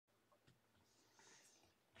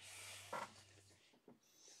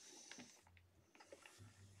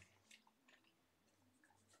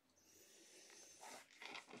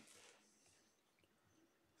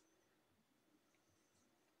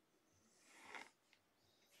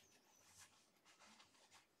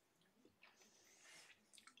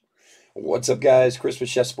What's up, guys? Chris with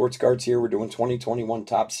Chef Sports Cards here. We're doing 2021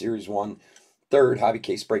 Top Series 1, third hobby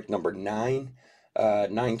case break number 9,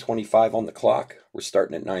 9:25 on the clock. We're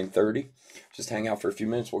starting at 9:30. Just hang out for a few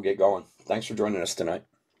minutes. We'll get going. Thanks for joining us tonight.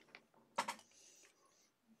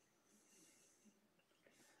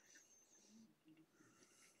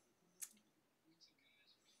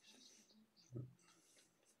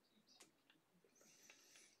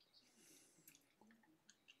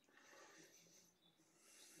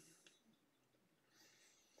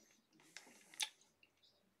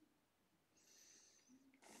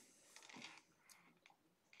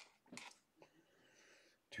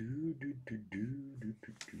 Do, do, do, do, do,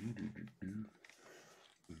 do, do, do, do, do.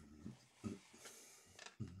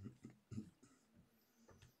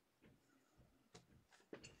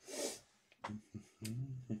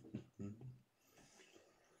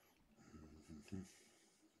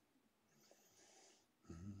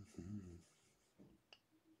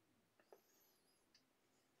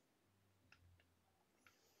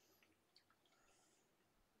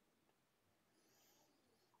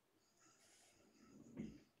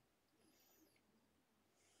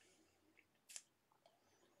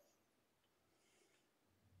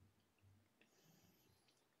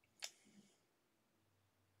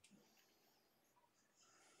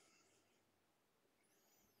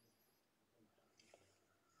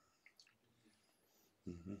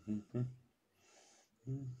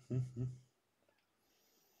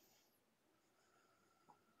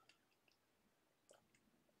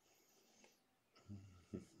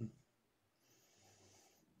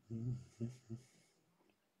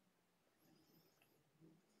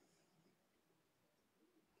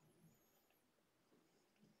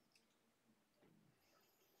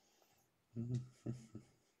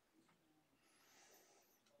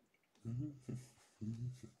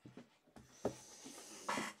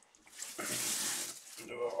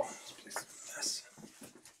 Oh, this place is a mess.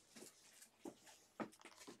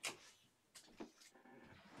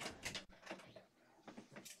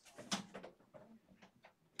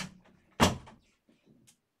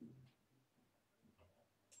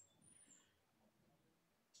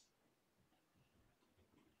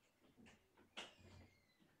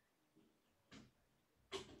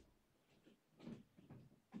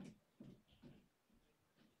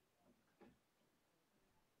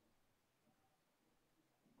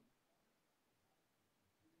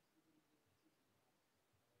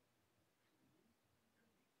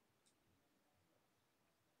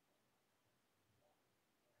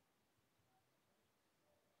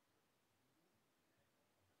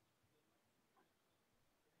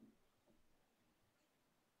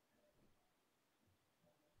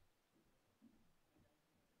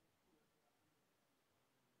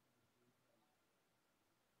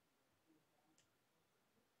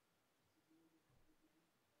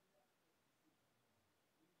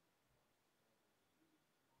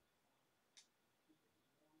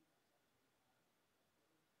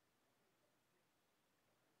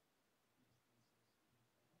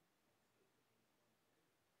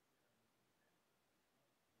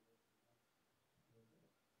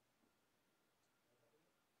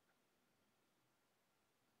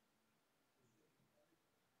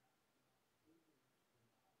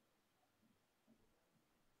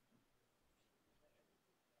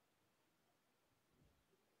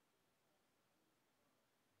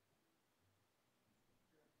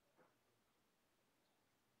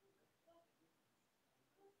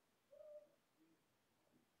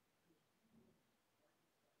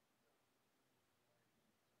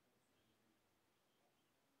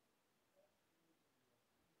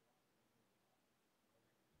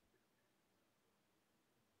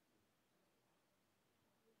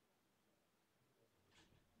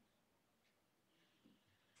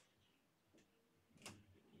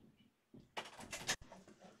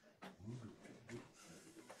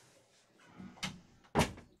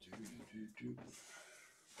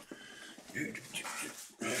 Gotta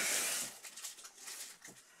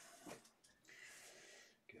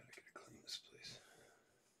clean this place.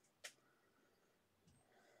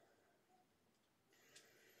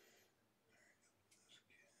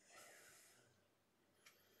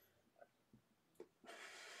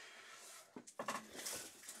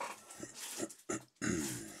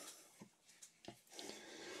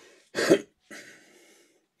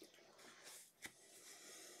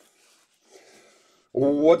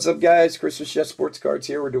 What's up, guys? Chris with Chef Sports Cards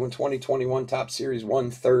here. We're doing 2021 Top Series 1,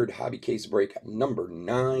 third hobby case break number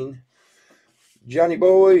 9. Johnny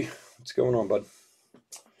boy, what's going on, bud?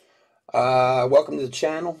 Welcome to the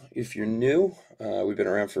channel. If you're new, we've been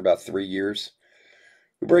around for about 3 years.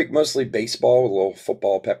 We break mostly baseball with a little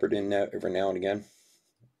football peppered in every now and again.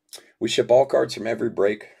 We ship all cards from every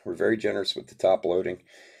break. We're very generous with the top loading,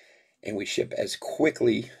 and we ship as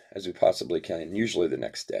quickly as we possibly can, usually the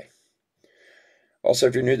next day. Also,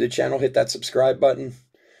 if you're new to the channel, hit that subscribe button.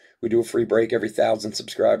 We do a free break every 1,000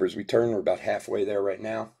 subscribers we turn. We're about halfway there right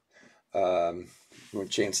now. You want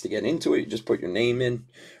a chance to get into it, you just put your name in,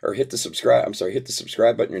 or hit the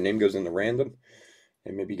subscribe button. Your name goes into random,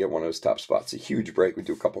 and maybe get one of those top spots. A huge break. We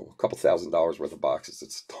do a couple $1,000 worth of boxes.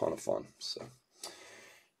 It's a ton of fun. So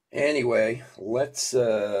anyway, let's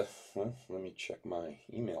well, let me check my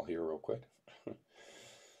email here real quick.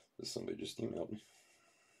 Somebody just emailed me.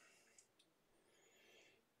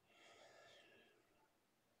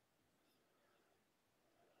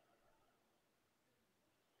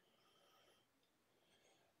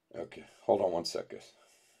 Okay, hold on one second,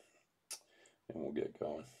 and we'll get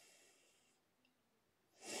going.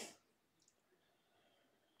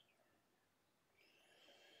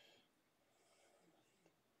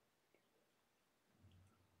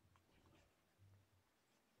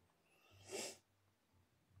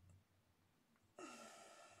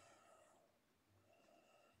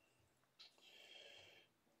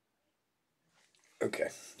 Okay,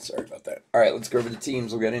 sorry about that. All right, let's go over the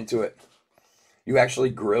teams. We'll get into it. You actually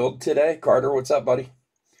grilled today? Carter, what's up, buddy?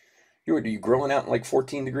 Are you grilling out in like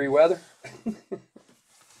 14-degree weather?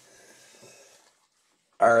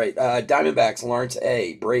 All right, Diamondbacks, Lawrence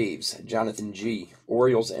A. Braves, Jonathan G.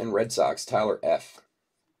 Orioles and Red Sox, Tyler F.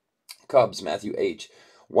 Cubs, Matthew H.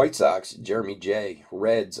 White Sox, Jeremy J.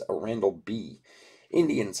 Reds, Randall B.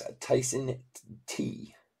 Indians, Tyson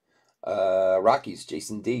T. Rockies,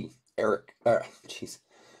 Jason D. Eric, jeez,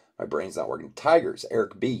 my brain's not working. Tigers,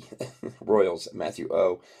 Eric B. Royals, Matthew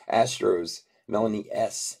O. Astros, Melanie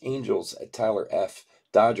S. Angels, Tyler F.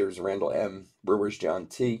 Dodgers, Randall M. Brewers, John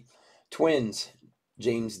T. Twins,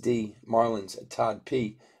 James D. Marlins, Todd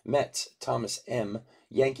P. Mets, Thomas M.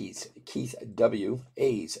 Yankees, Keith W.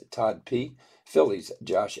 A's, Todd P. Phillies,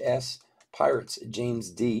 Josh S. Pirates, James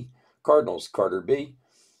D. Cardinals, Carter B.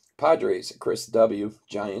 Padres, Chris W.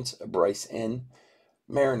 Giants, Bryce N.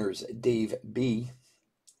 Mariners, Dave B.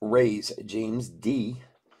 Rays, James D.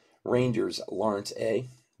 Rangers, Lawrence A.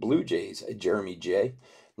 Blue Jays, Jeremy J.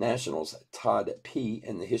 Nationals, Todd P.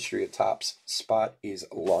 And the history of Topps spot is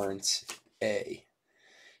Lawrence A.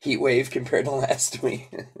 Heat wave compared to last week.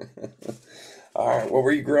 All right, what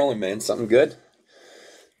were you grilling, man? Something good?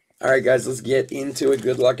 All right, guys, let's get into it.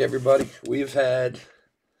 Good luck, everybody. We've had...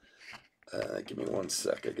 give me one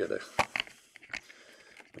sec. I gotta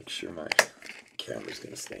make sure my camera's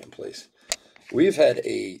gonna stay in place. We've had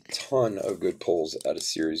a ton of good pulls out of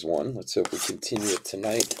Series 1. Let's hope we continue it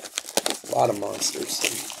tonight. A lot of monsters.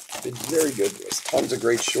 Been very good. There's tons of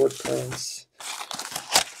great short prints.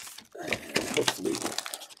 And hopefully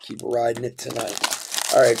keep riding it tonight.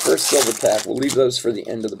 All right, first silver pack. We'll leave those for the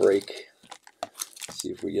end of the break. See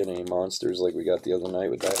if we get any monsters like we got the other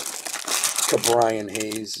night with that Brian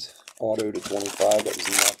Hayes auto to 25. That was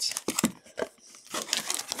nuts.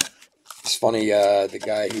 It's funny, the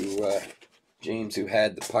guy who... James, who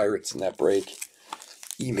had the Pirates in that break,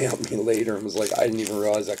 emailed me later and was like, I didn't even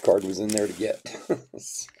realize that card was in there to get.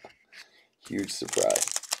 Huge surprise.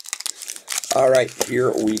 All right,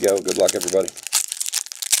 here we go. Good luck, everybody.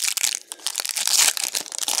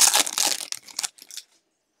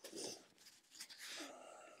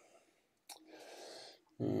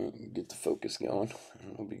 Get the focus going.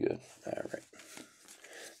 It'll be good. All right.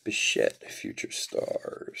 Bichette, Future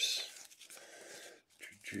Stars.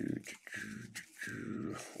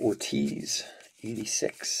 Ortiz,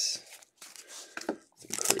 86.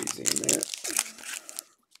 Something crazy in there.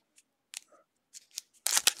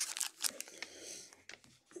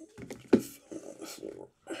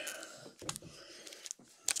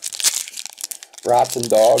 Brats and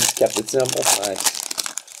dogs, kept it simple.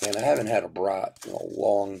 Nice. Man, I haven't had a brat in a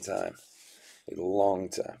long time. A long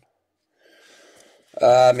time.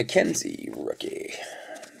 McKenzie, rookie.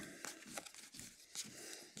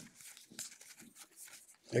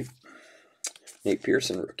 Nate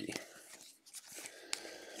Pearson, rookie.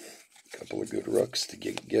 Couple of good rooks to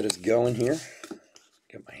get us going here.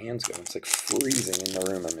 Get my hands going. It's like freezing in the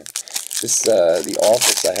room I'm in. This the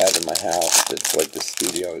office I have in my house. It's like the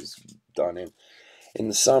studio is done in. In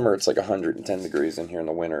the summer, it's like 110 degrees in here. In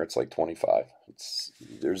the winter, it's like 25.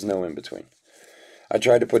 There's no in between. I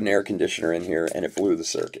tried to put an air conditioner in here, and it blew the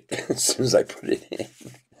circuit as soon as I put it in.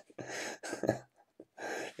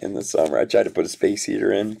 In the summer, I tried to put a space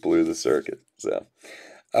heater in, blew the circuit. So,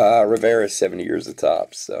 Rivera, 70 years of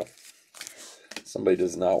Topps. So, somebody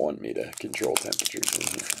does not want me to control temperatures in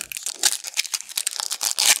here.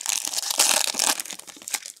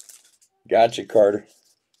 Gotcha, Carter.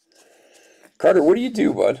 Carter, what do you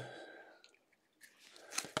do, bud?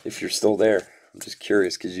 If you're still there. I'm just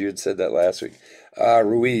curious because you had said that last week.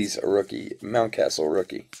 Ruiz, a rookie. Mountcastle,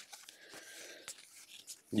 rookie.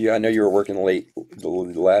 Yeah, I know you were working late the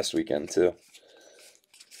last weekend, too.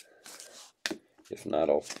 If not,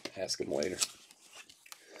 I'll ask him later.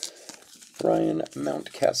 Ryan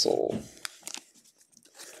Mountcastle.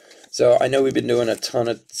 So I know we've been doing a ton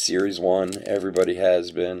of Series 1. Everybody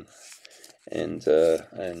has been. And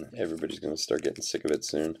everybody's going to start getting sick of it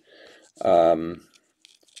soon. Wow,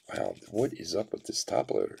 what is up with this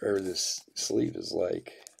top loader? Or this sleeve is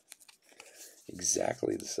like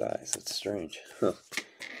exactly the size. That's strange. Huh.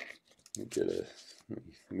 Let me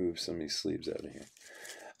move some of these sleeves out of here.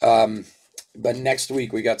 But next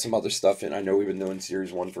week we got some other stuff in. I know we've been doing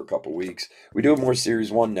Series 1 for a couple weeks. We do have more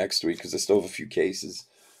Series 1 next week because I still have a few cases.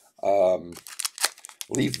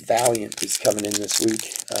 Leaf Valiant is coming in this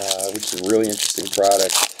week, which is a really interesting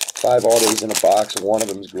product. 5 autos in a box. One of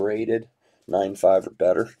them is graded 9.5 or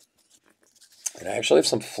better. And I actually have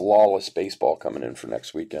some Flawless baseball coming in for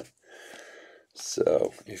next weekend.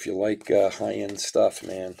 So if you like high-end stuff,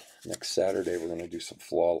 man, next Saturday we're going to do some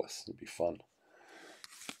Flawless. It'll be fun.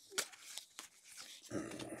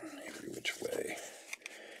 Every which way.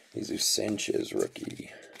 Jesus Sanchez,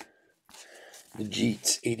 rookie. The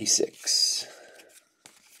Jeets, 86.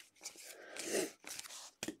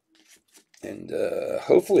 And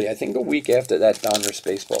hopefully, I think a week after that, Donruss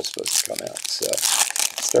Baseball is supposed to come out. So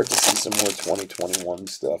start to see some more 2021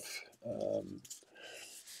 stuff. And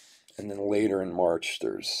then later in March,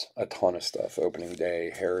 there's a ton of stuff. Opening Day,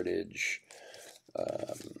 Heritage,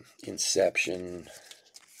 Inception.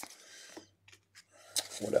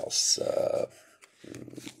 What else?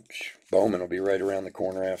 Bowman will be right around the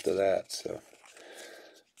corner after that. So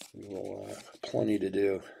we will plenty to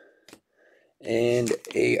do. And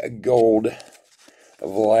a gold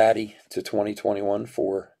Vladdy to 2021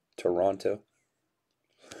 for Toronto.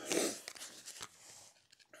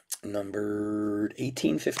 Numbered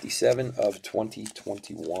 1857 of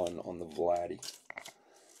 2021 on the Vladdy.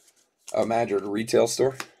 Oh, Madrid, at a retail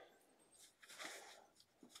store.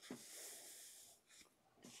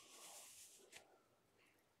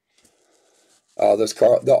 Oh,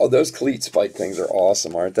 those cleat spike things are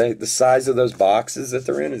awesome, aren't they? The size of those boxes that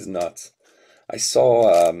they're in is nuts. I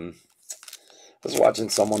saw, I was watching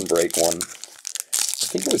someone break one. I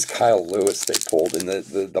think it was Kyle Lewis they pulled, and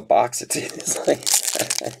the box it's in is like,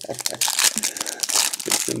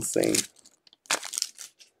 it's insane.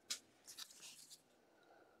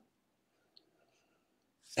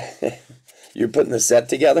 You're putting the set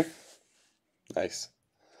together? Nice.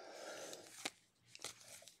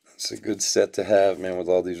 It's a good set to have, man, with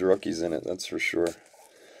all these rookies in it, that's for sure.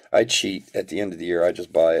 I cheat at the end of the year. I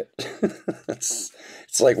just buy it. It's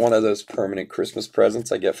like one of those permanent Christmas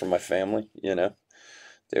presents I get from my family, you know.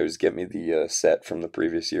 They always get me the set from the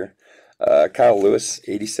previous year. Kyle Lewis,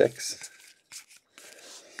 86.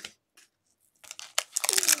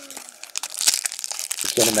 I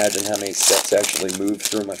can't imagine how many sets actually move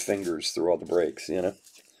through my fingers through all the breaks, you know.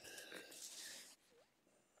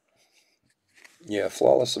 Yeah,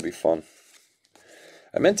 Flawless will be fun.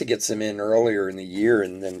 I meant to get some in earlier in the year,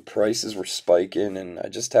 and then prices were spiking, and I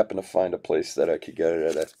just happened to find a place that I could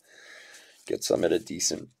get some at a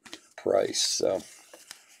decent price. So,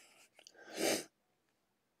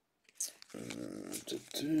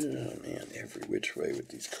 man, every which way with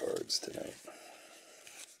these cards tonight.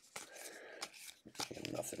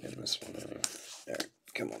 Nothing in this one anyway. All right,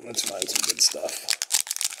 come on, let's find some good stuff.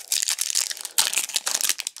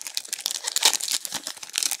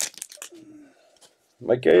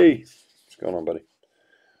 Mikey, what's going on, buddy?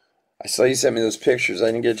 I saw you sent me those pictures. I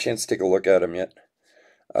didn't get a chance to take a look at them yet.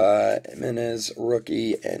 Jimenez,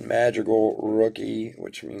 rookie, and Madrigal, rookie,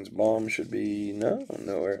 which means bomb should be no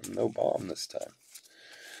bomb this time.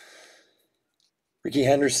 Ricky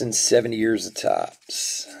Henderson, 70 years of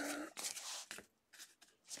tops.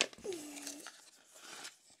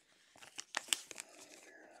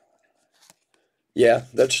 Yeah,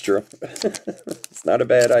 that's true. It's not a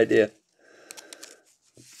bad idea.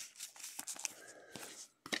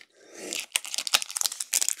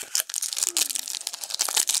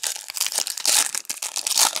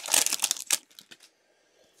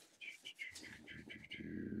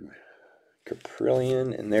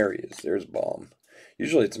 Caprillion, and there he is. There's Baum.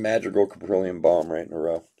 Usually it's Madrigal, Caprillion, Baum right in a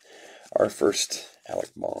row. Our first Alec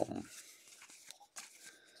Baum.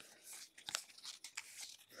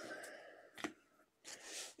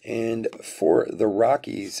 And for the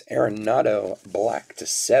Rockies, Arenado, black to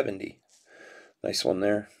 70. Nice one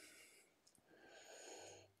there.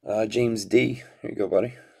 James D. Here you go,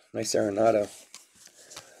 buddy. Nice Arenado.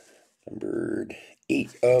 Numbered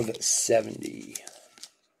 8 of 70.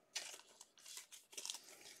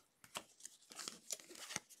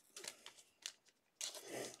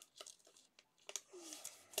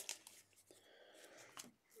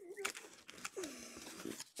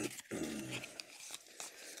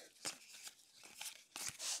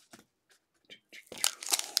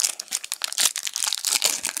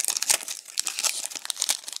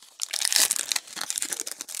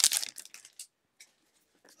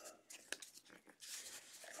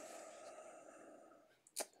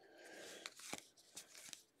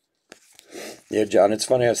 Yeah, John, it's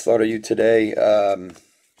funny. I thought of you today.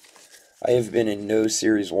 I have been in no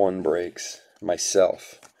Series 1 breaks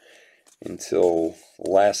myself until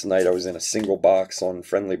last night. I was in a single box on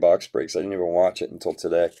Friendly Box Breaks. I didn't even watch it until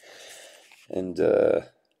today. And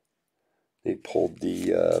they pulled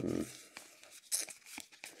the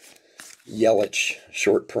Yelich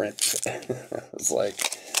short print. I was like,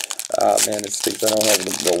 oh man, it stinks I don't have it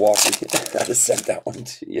in Milwaukee. I just sent that one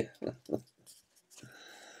to you.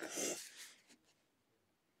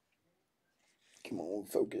 Come on,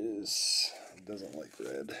 focus. It doesn't like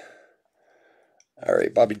red. All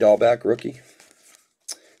right, Bobby Dahlback, rookie.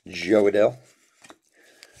 Joe Adell.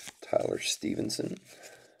 Tyler Stevenson.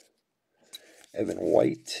 Evan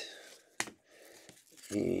White.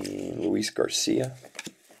 And Luis Garcia.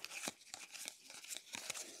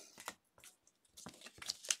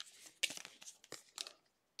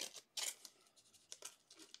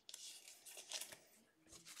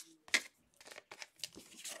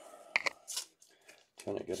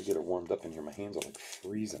 I gotta get it warmed up in here. My hands are like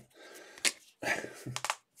freezing.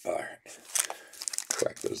 All right.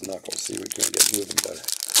 Crack those knuckles. See, we can't get moving better.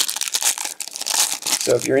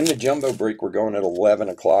 So if you're in the jumbo break, we're going at 11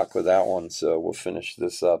 o'clock with that one. So we'll finish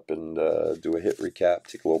this up and do a hit recap,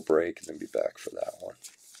 take a little break, and then be back for that one.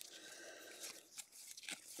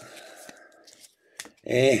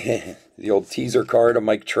 And the old teaser card of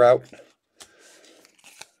Mike Trout.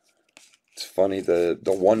 It's funny, the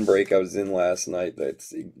one break I was in last night,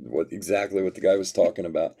 that's exactly what the guy was talking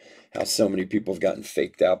about. How so many people have gotten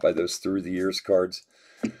faked out by those through the years cards.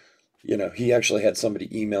 You know, he actually had somebody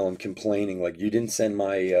email him complaining, like, you didn't send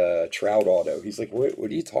my Trout auto. He's like, what are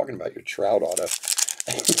you talking about, your Trout auto?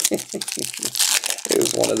 It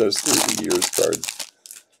was one of those through the years cards.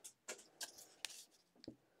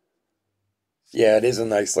 Yeah, it is a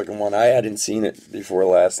nice looking one. I hadn't seen it before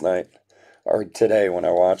last night, or today when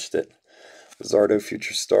I watched it. Luzardo,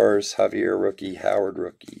 Future Stars, Javier rookie, Howard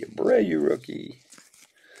rookie, Abreu rookie.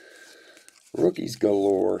 Rookies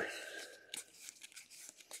galore.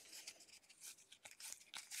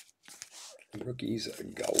 Rookies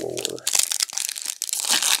galore.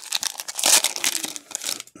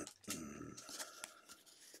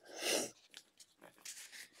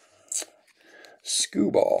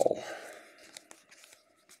 Skubal.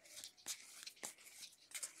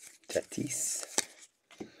 Tatis.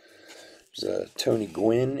 There's Tony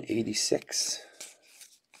Gwynn, 86.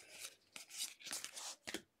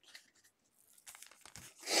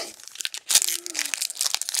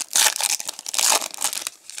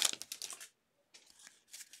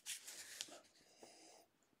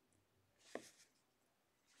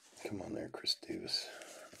 Come on there, Chris Davis.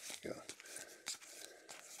 There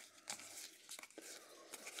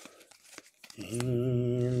we go.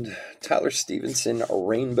 And Tyler Stevenson, a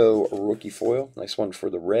rainbow rookie foil. Nice one for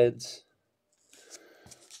the Reds.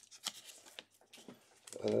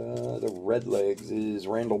 The Red Legs is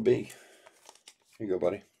Randall B. Here you go,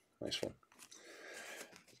 buddy. Nice one.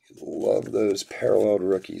 Love those paralleled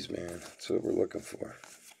rookies, man. That's what we're looking for.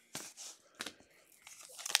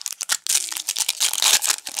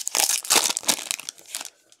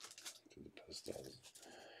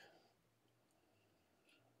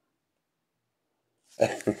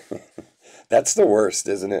 That's the worst,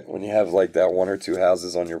 isn't it? When you have like that one or two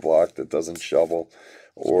houses on your block that doesn't shovel,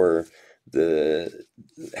 or the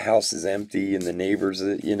house is empty and the neighbors,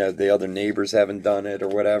 you know, the other neighbors haven't done it or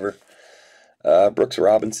whatever. Brooks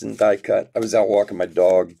Robinson die cut. I was out walking my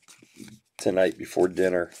dog tonight before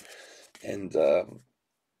dinner, and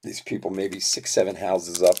these people, maybe 6-7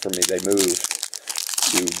 houses up from me, they moved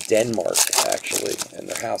to Denmark actually, and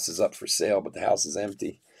their house is up for sale, but the house is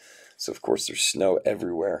empty. So of course there's snow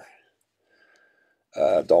everywhere.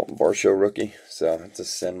 Dalton Varsho rookie. So I have to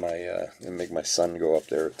send my and make my son go up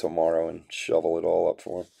there tomorrow and shovel it all up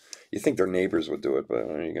for him. You think their neighbors would do it, but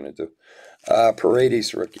what are you gonna do?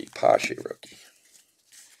 Paredes rookie, Pache rookie.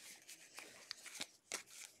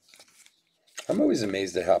 I'm always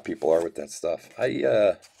amazed at how people are with that stuff.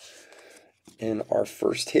 In our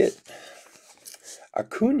first hit,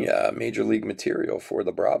 Acuna, Major League material for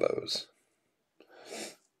the Bravos.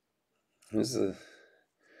 He's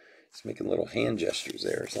making little hand gestures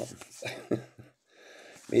there or something.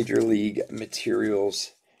 Major League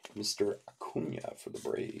Materials, Mr. Acuna for the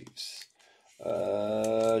Braves.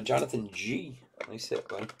 Jonathan G. Nice hit,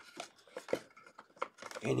 buddy.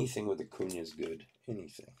 Anything with Acuna is good.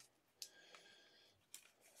 Anything.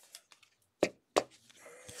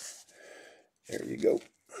 There you go.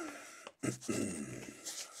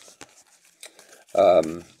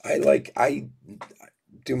 I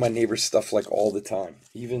do my neighbor's stuff like all the time.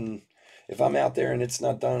 Even if I'm out there and it's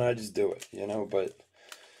not done, I just do it, you know. But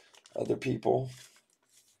other people,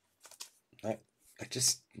 I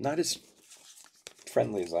just not as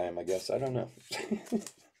friendly as I am, I guess. I don't know.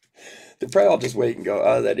 They'll probably all just wait and go,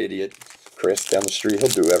 oh, that idiot Chris down the street, he'll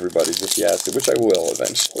do everybody's if you ask him, which I will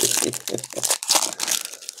eventually.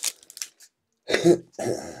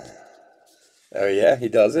 Oh yeah, he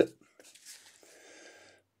does it?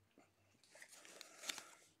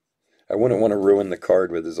 I wouldn't want to ruin the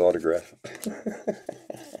card with his autograph.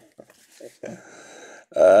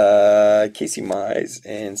 Casey Mize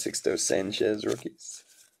and Sixto Sanchez rookies.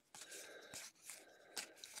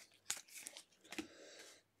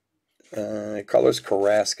 Carlos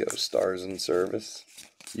Carrasco, Stars in Service.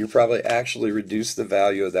 You probably actually reduced the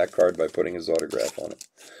value of that card by putting his autograph on it.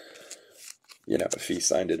 You know, if he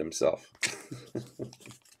signed it himself.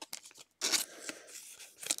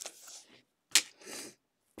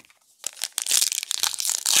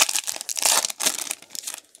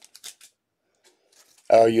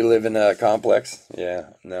 Oh, you live in a complex? Yeah,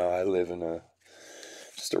 no, I live in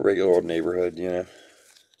just a regular old neighborhood, you know.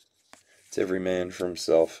 It's every man for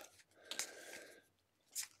himself.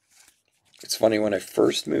 It's funny, when I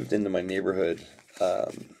first moved into my neighborhood,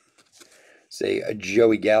 say a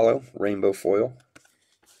Joey Gallo rainbow foil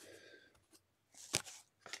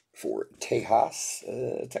for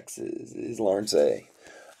Tejas, Texas, is Lawrence A.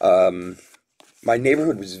 My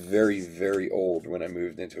neighborhood was very, very old when I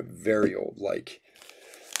moved into it. Very old, like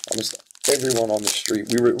almost everyone on the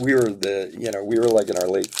street. We were like in our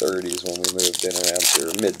late 30s when we moved in around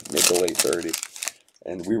here, mid to late 30s.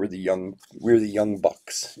 And we were the young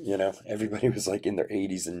bucks, you know. Everybody was like in their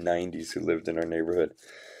 80s and 90s who lived in our neighborhood.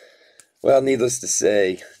 Well, needless to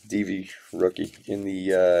say, DV rookie, in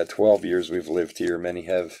the 12 years we've lived here, many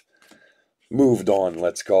have moved on,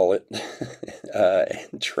 let's call it.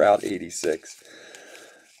 And Trout 86.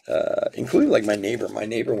 Including like my neighbor. My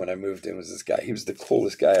neighbor when I moved in was this guy. He was the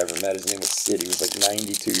coolest guy I ever met. His name was Sid. He was like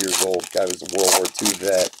 92 years old. Guy was a World War II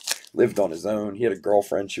vet. Lived on his own. He had a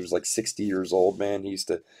girlfriend. She was like 60 years old, man. He used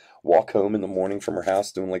to walk home in the morning from her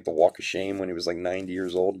house doing like the walk of shame when he was like 90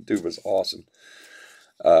 years old. Dude was awesome.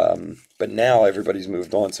 But now everybody's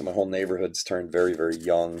moved on, so my whole neighborhood's turned very, very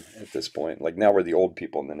young at this point. Like now we're the old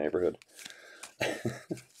people in the neighborhood.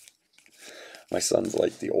 My son's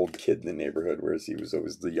like the old kid in the neighborhood, whereas he was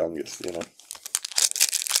always the youngest, you know.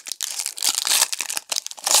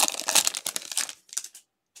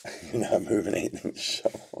 You're not moving anything to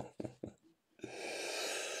shovel.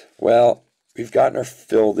 Well, we've gotten our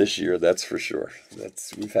fill this year, that's for sure.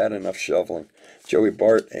 We've had enough shoveling. Joey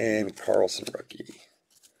Bart and Carlson rookie.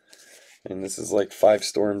 And this is like 5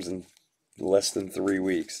 storms in less than 3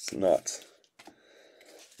 weeks. It's nuts.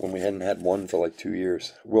 When we hadn't had one for like 2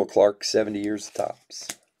 years. Will Clark, 70 years tops.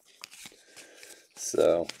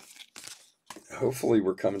 So, hopefully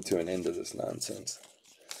we're coming to an end of this nonsense.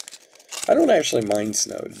 I don't actually mind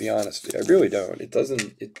snow, to be honest with you. I really don't. It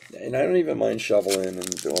doesn't, and I don't even mind shoveling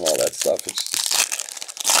and doing all that stuff. It's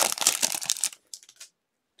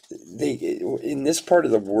just, in this part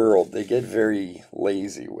of the world, they get very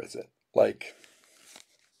lazy with it. Like,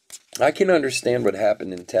 I can understand what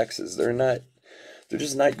happened in Texas. They're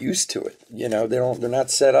just not used to it. You know, they're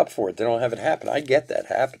not set up for it. They don't have it happen. I get that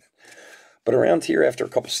happening. But around here, after a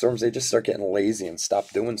couple storms, they just start getting lazy and stop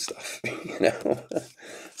doing stuff. You know,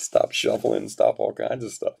 stop shoveling, stop all kinds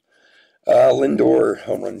of stuff. Lindor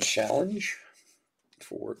home run challenge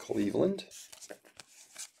for Cleveland.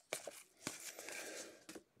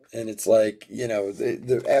 And it's like, you know,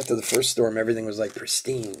 after the first storm, everything was like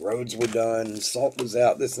pristine. Roads were done, salt was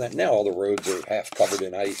out, this and that. Now all the roads are half covered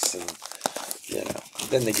in ice, and you know,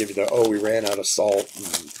 then they give you we ran out of salt.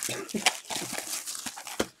 And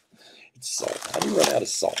it's salt. How do you run out of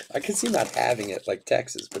salt? I can see not having it like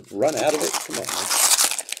Texas, but run out of it? Come on, man.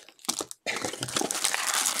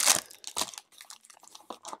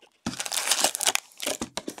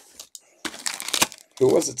 Who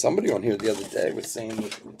was it? Somebody on here the other day was saying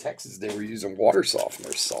that in Texas they were using water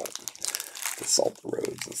softener salt to salt the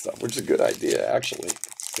roads and stuff, which is a good idea actually,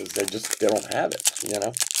 because they don't have it, you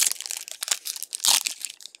know.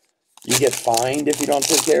 You get fined if you don't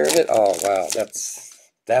take care of it. Oh wow, that's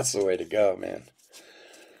That's the way to go, man.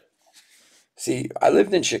 See, I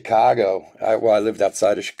lived in Chicago. I lived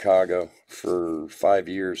outside of Chicago for 5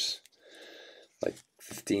 years, like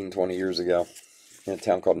 15, 20 years ago, in a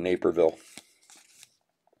town called Naperville.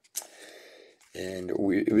 And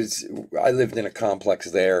I lived in a complex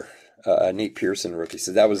there. Nate Pearson rookie,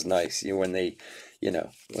 so that was nice. When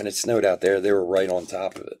it snowed out there, they were right on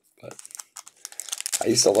top of it. But I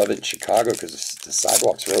used to love it in Chicago because the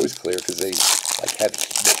sidewalks were always clear because they like have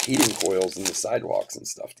the heating coils in the sidewalks and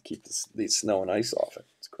stuff to keep the snow and ice off it.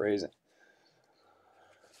 It's crazy.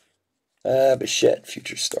 Bichette,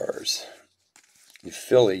 Future Stars. In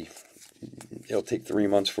Philly, it'll take 3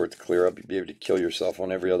 months for it to clear up. You'll be able to kill yourself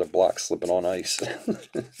on every other block slipping on ice.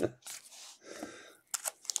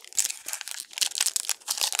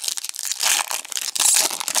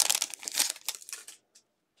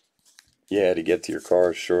 Yeah, to get to your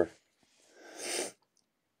car, sure.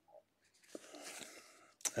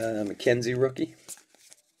 McKenzie rookie.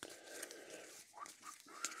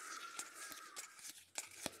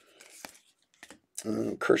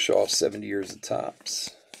 Kershaw, 70 years of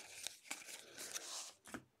tops.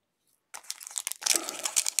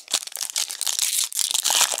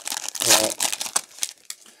 Well,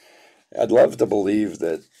 I'd love to believe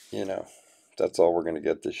that, that's all we're going to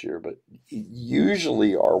get this year, but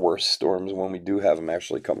usually our worst storms, when we do have them,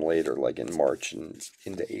 actually come later, like in March and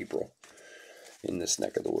into April, in this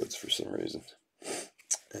neck of the woods for some reason.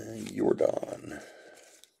 Jordan.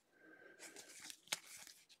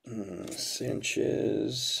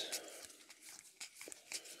 Sanchez.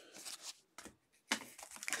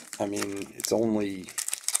 I mean, it's only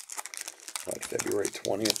like February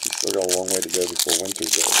 20th. You still got a long way to go before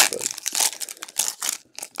winter's over, but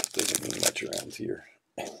it doesn't mean much around here.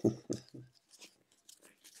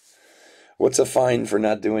 What's a fine for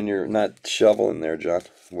not shoveling there, John?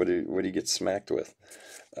 What do you get smacked with?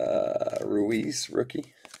 Ruiz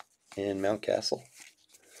rookie in Mountcastle.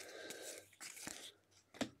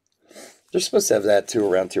 They're supposed to have that too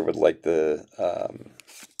around here with like the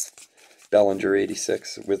Bellinger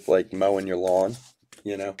 86 with like mowing your lawn,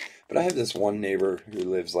 But I have this one neighbor who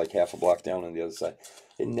lives like half a block down on the other side.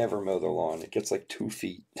 They never mow their lawn. It gets like 2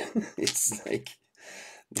 feet. It's like,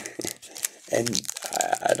 and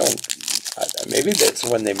I don't, maybe that's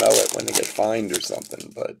when they mow it, when they get fined or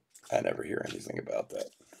something, but I never hear anything about that.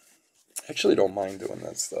 I actually don't mind doing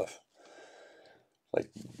that stuff. Like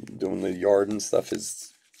doing the yard and stuff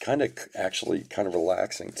is kind of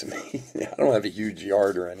relaxing to me. I don't have a huge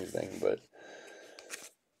yard or anything, but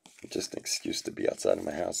just an excuse to be outside of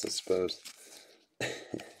my house, I suppose.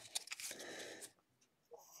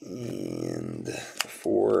 And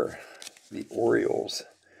for the Orioles,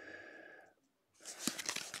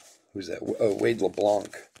 who's that? Oh, Wade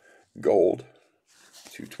LeBlanc, gold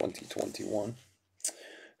to 2021.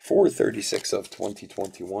 436 of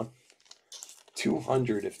 2021.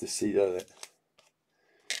 200 if the C does it.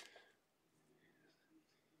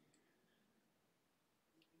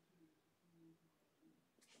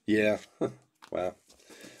 Yeah. Wow.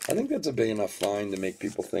 I think that's a big enough fine to make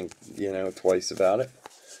people think, twice about it.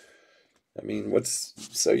 I mean,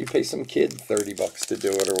 so you pay some kid $30 to do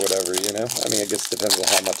it or whatever, I mean, I guess it depends on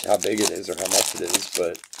how big it is or how much it is,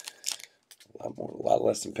 but a lot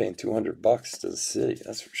less than paying $200 to the city,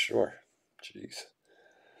 that's for sure. Jeez.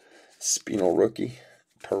 Spinal rookie,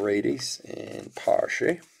 Paredes, and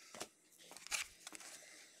Pache.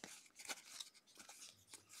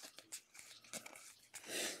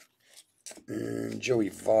 And Joey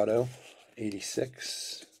Votto,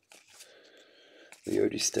 86.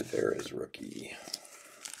 Leody Taveras rookie.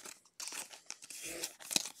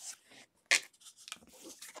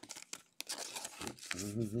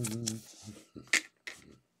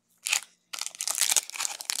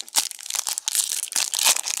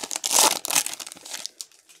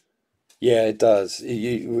 Yeah, it does.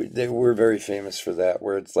 We're very famous for that,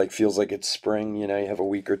 where it's like feels like it's spring. You have a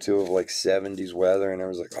week or two of like 70s weather, and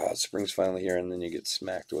everyone's like, "Oh, spring's finally here," and then you get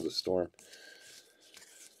smacked with a storm.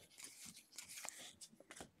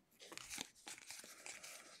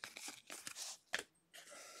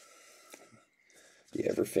 The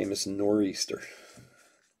ever famous nor'easter.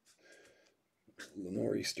 The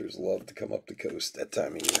nor'easters love to come up the coast that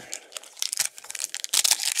time of year.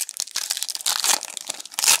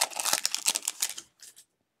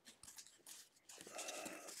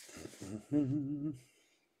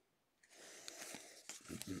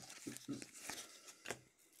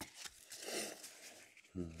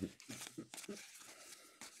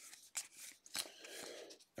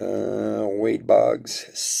 Wade Boggs,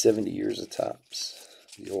 70 years of tops.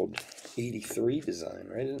 The old 83 design,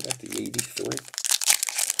 right? Isn't that the 83?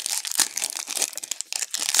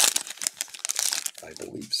 I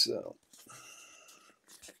believe so.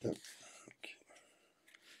 Yep.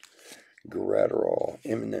 Gratterall,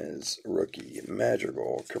 Jimenez, rookie,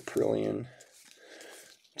 Madrigal, Caprillion.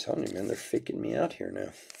 I'm telling you, man, they're faking me out here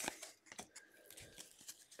now.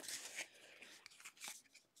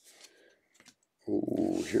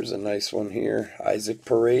 Ooh, here's a nice one here. Isaac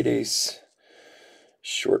Paredes,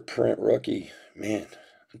 short print rookie. Man,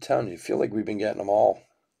 I'm telling you, I feel like we've been getting them all,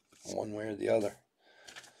 one way or the other.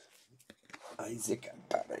 Isaac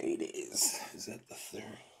Paredes. Is that the third?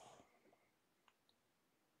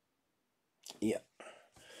 Yeah.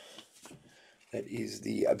 That is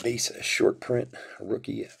the base short print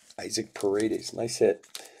rookie, Isaac Paredes. Nice hit.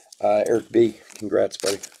 Eric B., congrats,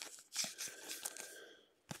 buddy.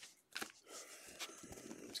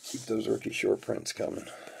 Let's keep those rookie short prints coming.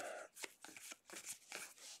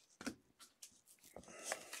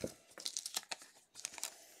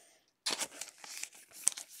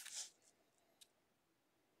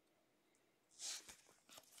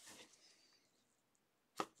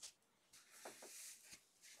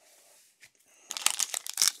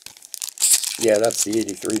 Yeah, that's the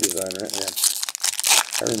 83 design, right? Yeah.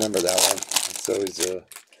 I remember that one. It's always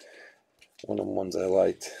one of the ones I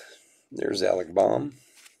liked. There's Alec Baum.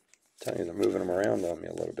 Tell you, they're moving them around on me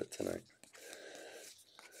a little bit tonight.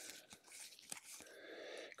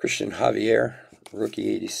 Christian Javier,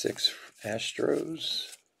 rookie 86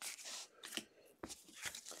 Astros.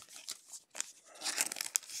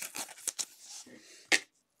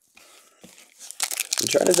 I'm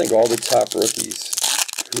trying to think all the top rookies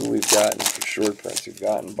who we've gotten for short prints. We've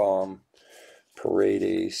gotten Baum,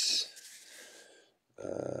 Paredes,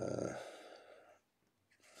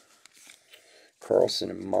 Carlson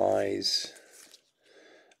and Mize,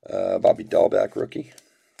 Bobby Dahlback, rookie,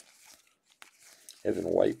 Evan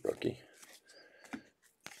White, rookie,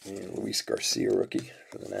 and Luis Garcia, rookie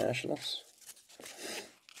for the Nationals.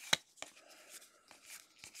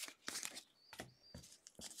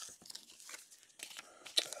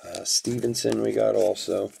 Stevenson we got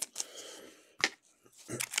also.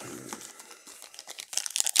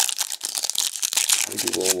 Maybe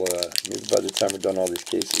we'll, maybe by the time we're done all these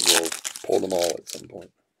cases, we'll pull them all at some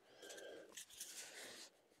point.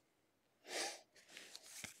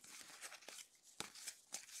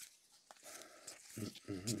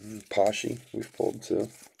 Pashi, we've pulled too.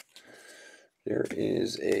 There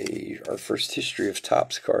is our first History of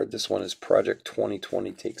Topps card. This one is Project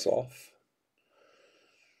 2020 Takes Off.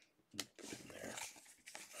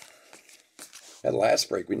 At last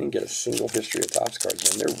break, we didn't get a single History of Topps card,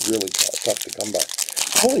 man. They're really tough to come by.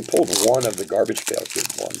 I've only pulled one of the Garbage Pail Kid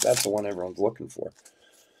ones. That's the one everyone's looking for.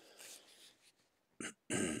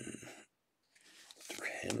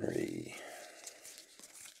 Henry.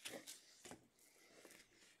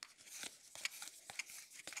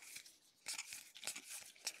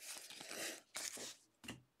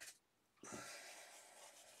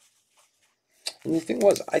 And the thing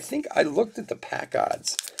was, I think I looked at the pack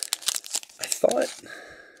odds. I thought,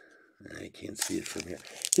 I can't see it from here.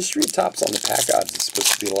 History of Topps on the pack odds is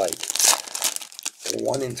supposed to be like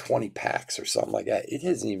 1 in 20 packs or something like that. It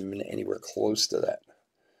hasn't even been anywhere close to that.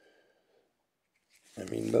 I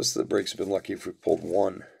mean, most of the breaks have been lucky if we pulled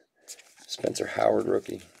one. Spencer Howard,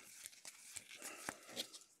 rookie.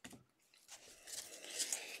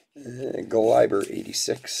 Gleiber,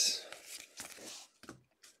 86. I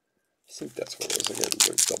think that's what it was. I gotta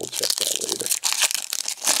double check that later.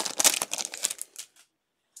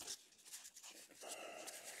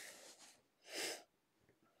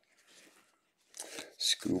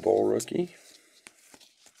 Skubal, rookie.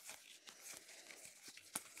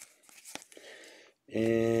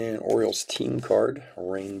 And Orioles team card,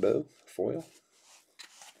 rainbow foil.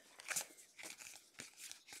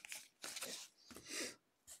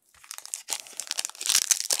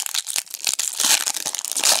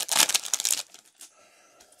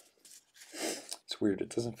 It's weird. It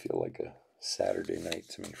doesn't feel like a Saturday night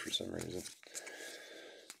to me for some reason.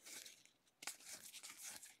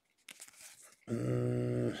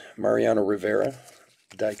 Mariano Rivera,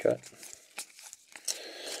 die cut.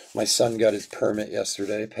 My son got his permit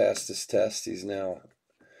yesterday, passed his test. He's now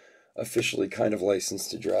officially kind of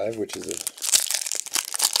licensed to drive, which is a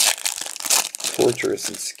torturous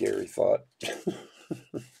and scary thought.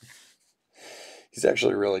 He's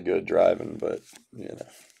actually really good driving, but, you know,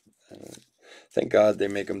 thank God they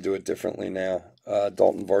make him do it differently now.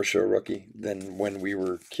 Dalton Varsho, rookie, than when we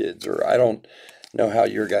were kids. Or I don't know how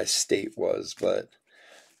your guys' state was, but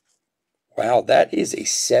wow, that is a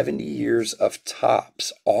 70 years of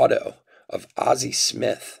Topps auto of Ozzie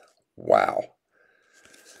Smith. Wow.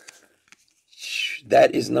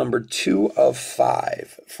 That is number 2 of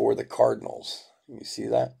 5 for the Cardinals. You see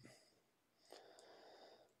that?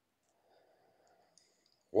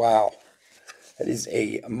 Wow. That is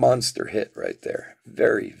a monster hit right there.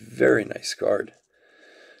 Very, very nice card.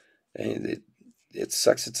 And it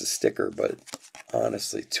sucks it's a sticker, but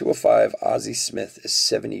honestly, 205 Ozzie Smith is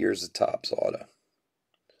 70 years of Topps auto.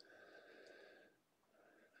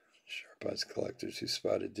 Sharp Eyes Collectors Who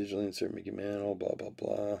Spotted Digitally Insert Mickey Mantle, blah, blah,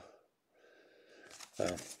 blah.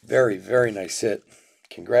 Very, very nice hit.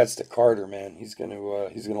 Congrats to Carter, man. He's gonna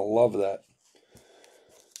love that.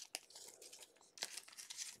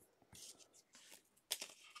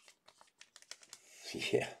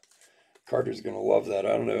 Yeah, Carter's gonna love that.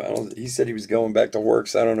 I don't know. He said he was going back to work,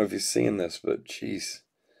 so I don't know if he's seeing this, but jeez,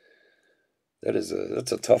 that's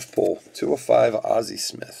a tough pull. 205 Ozzie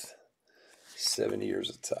Smith, 70 years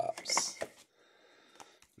of Topps.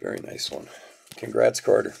 Very nice one. Congrats,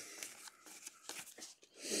 Carter.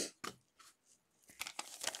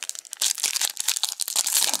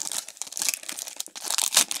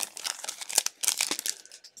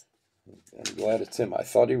 I'm glad it's him. I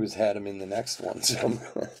thought he had him in the next one, so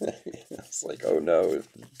it's like, oh no,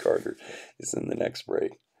 Carter is in the next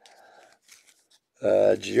break.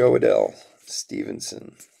 Jo Adell,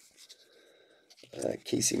 Stevenson,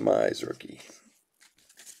 Casey Mize, rookie.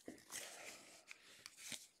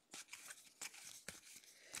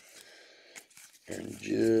 Aaron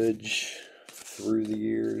Judge, through the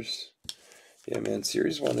years. Yeah, man,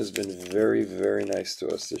 Series 1 has been very, very nice to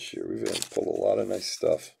us this year. We've pulled a lot of nice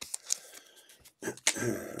stuff.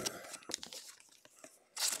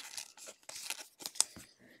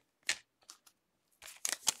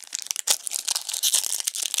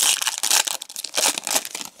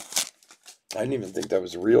 I didn't even think that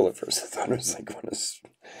was real at first. I thought it was like one of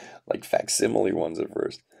like facsimile ones at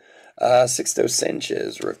first. Sixto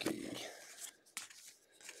Sanchez, rookie.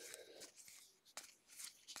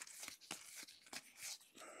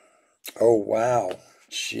 Oh, wow.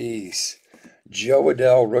 Jeez. Jo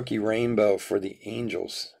Adell, rookie rainbow for the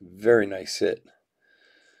Angels. Very nice hit.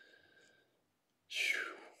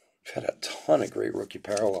 We've had a ton of great rookie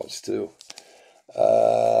parallels, too.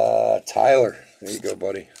 Tyler. There you go,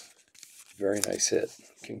 buddy. Very nice hit.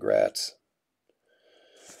 Congrats.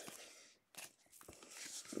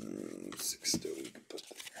 Sixto, we can put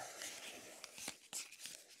there.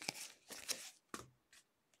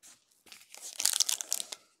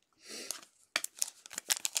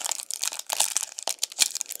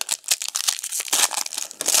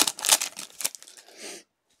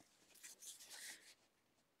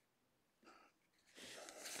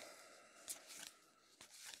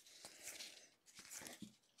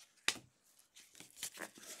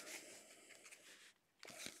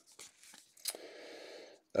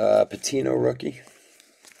 Patino rookie.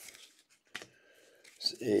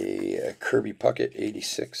 It's a Kirby Puckett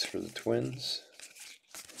 86 for the Twins.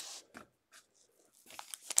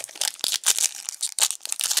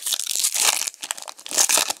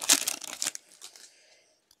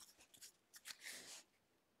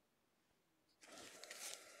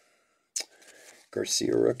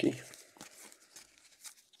 Garcia rookie.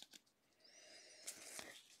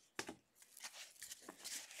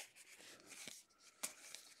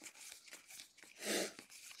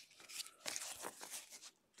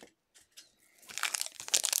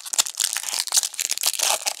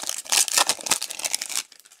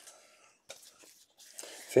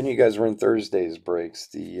 If any of you guys were in Thursday's breaks,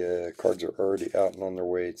 the cards are already out and on their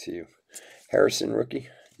way to you. Harrison rookie.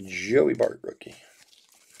 Joey Bart rookie.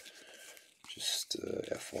 Just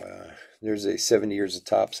FYI. There's a 70 years of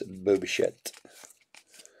Topps Bo Bichette.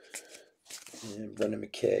 And Brendan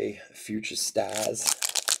McKay, Future Stars.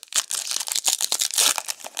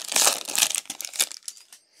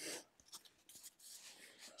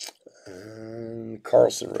 And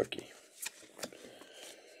Carlson rookie.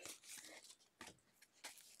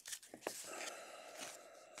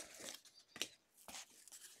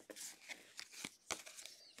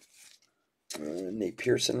 Nate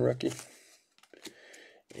Pearson rookie.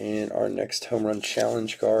 And our next home run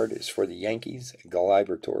challenge card is for the Yankees,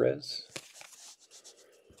 Gleyber Torres.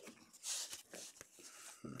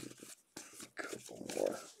 A couple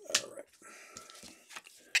more. All right.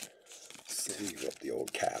 Save up the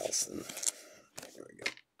old cows. There we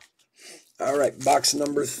go. All right, box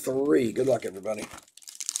number 3. Good luck, everybody.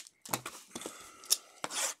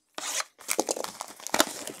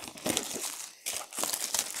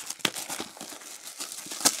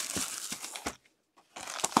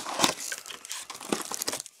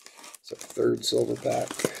 So third silver pack.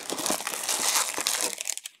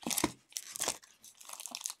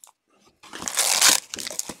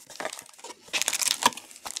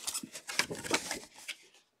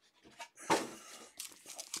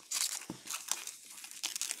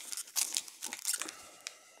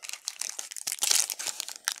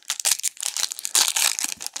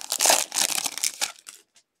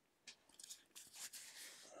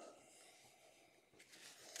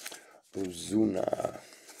 Ozuna.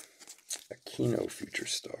 Aquino Future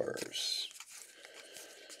Stars.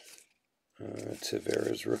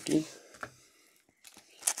 Tavares rookie.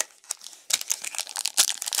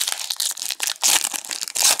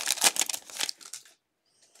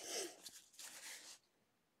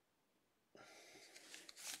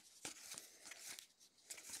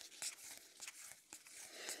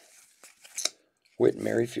 Whit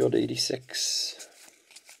Merrifield 86.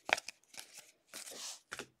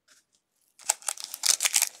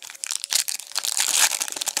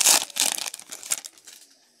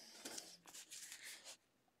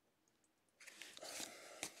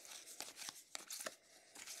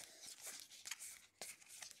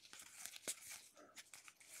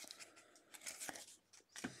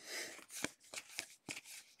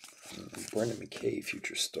 Brendan McKay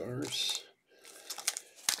Future Stars.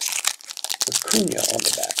 Acuna on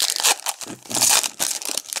the back.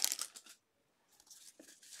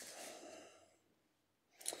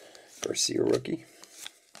 Garcia rookie.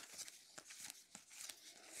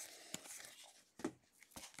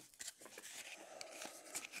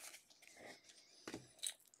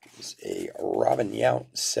 It's a Robin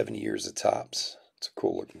Yount, 70 years of Topps. It's a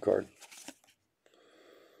cool looking card.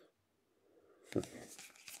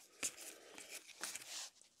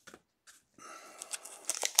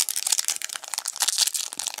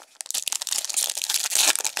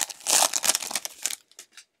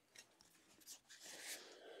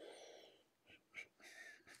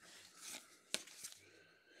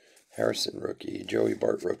 Harrison rookie. Joey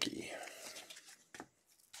Bart rookie.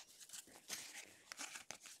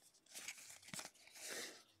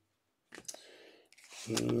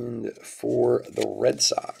 And for the Red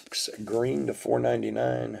Sox, green to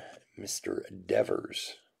 499, Mr.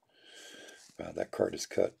 Devers. Wow, that card is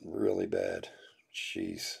cut really bad.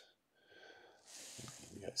 Jeez.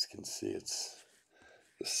 You guys can see it's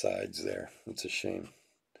the sides there. It's a shame.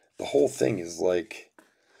 The whole thing is like...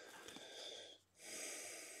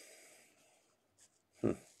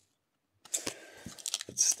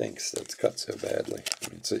 It stinks that it's cut so badly. I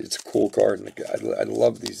mean, it's a cool card, and I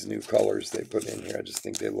love these new colors they put in here. I just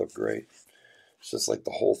think they look great. It's just like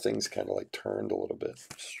the whole thing's kind of like turned a little bit.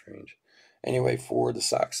 Strange. Anyway, for the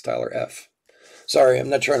Sox, Tyler F. Sorry, I'm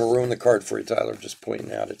not trying to ruin the card for you, Tyler. Just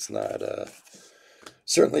pointing out it's not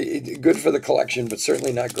certainly good for the collection, but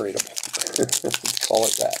certainly not gradable. Let's call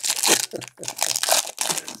it that.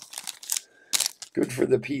 Good for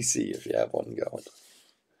the PC if you have one going.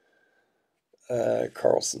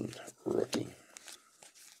 Carlson rookie.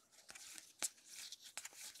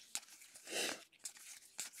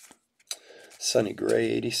 Sonny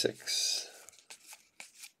Gray 86.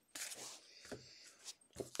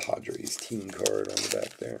 Padres team card on the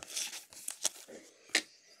back there.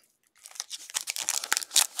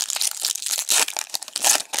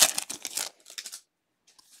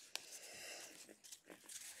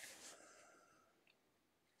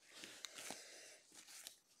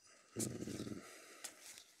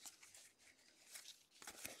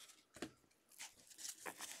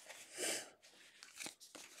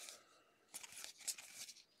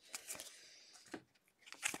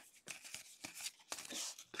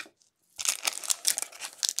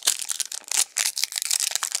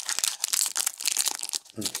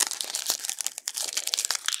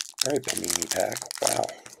 All right, Panini pack. Wow.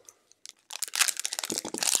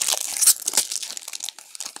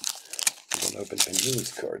 I don't open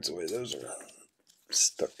Panini's cards the way those are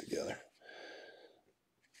stuck together.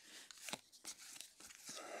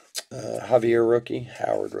 Javier rookie,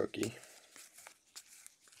 Howard rookie.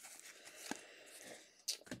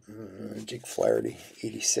 Jake Flaherty,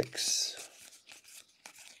 86.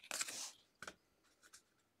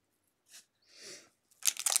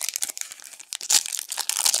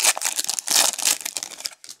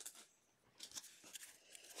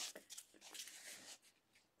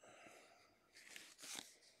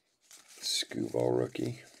 Skubal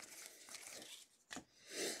rookie.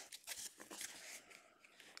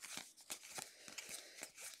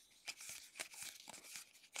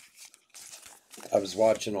 I was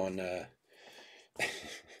watching on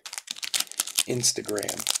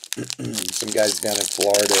Instagram some guys down in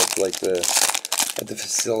Florida at the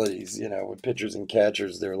facilities, you know, with pitchers and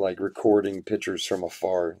catchers. They're like recording pitchers from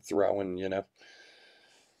afar, throwing, you know,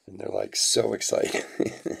 and they're like so excited.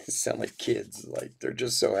 Sound like kids, like they're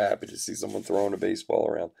just so happy to see someone throwing a baseball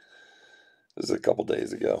around. This was a couple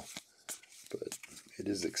days ago, but it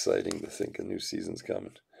is exciting to think a new season's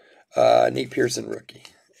coming. Nate Pearson rookie,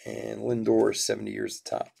 and Lindor 70 years of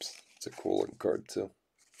Topps. It's a cool looking card too.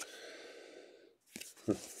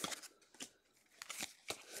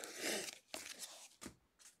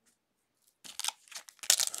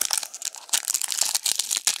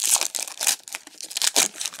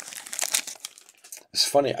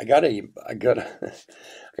 funny. I got a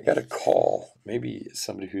call. Maybe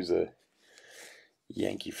somebody who's a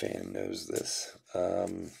Yankee fan knows this. I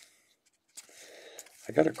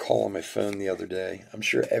got a call on my phone the other day. I'm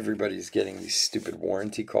sure everybody's getting these stupid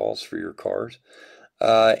warranty calls for your cars.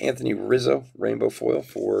 Anthony Rizzo, rainbow foil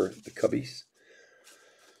for the Cubbies.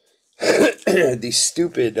 These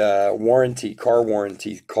stupid car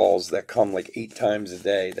warranty calls that come like 8 times a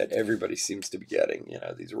day that everybody seems to be getting,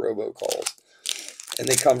 these robocalls. And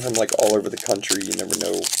they come from like all over the country. You never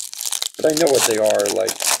know. But I know what they are,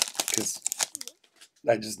 like, because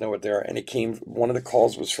I just know what they are. And one of the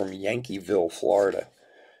calls was from Yankeeville, Florida.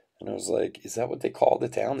 And I was like, is that what they call the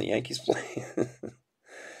town the Yankees play?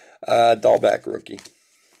 Dahlback rookie.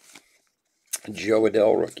 Joe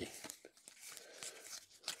Adell rookie.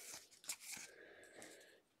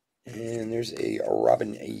 And there's a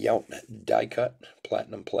Robin Yount die cut,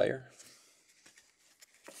 platinum player.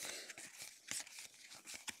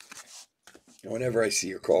 Whenever I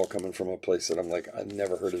see a call coming from a place that I'm like, I've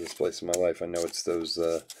never heard of this place in my life, I know it's those,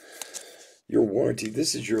 your warranty.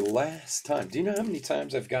 This is your last time. Do you know how many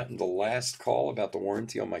times I've gotten the last call about the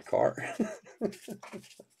warranty on my car?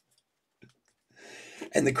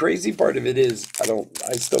 And the crazy part of it is,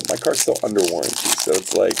 my car's still under warranty. So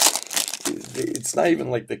it's like, it's not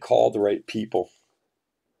even like they call the right people.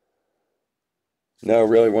 No,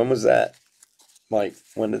 really, when was that? Mike,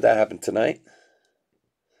 when did that happen? Tonight?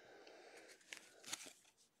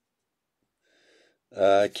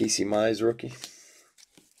 Casey Mize rookie.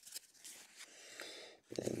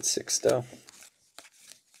 And Sixto.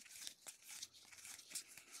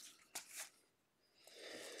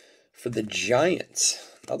 For the Giants,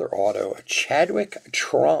 another auto, a Chadwick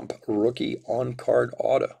Tromp rookie on-card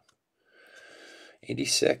auto.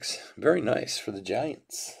 86. Very nice for the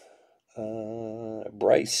Giants.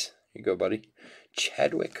 Bryce, here you go, buddy.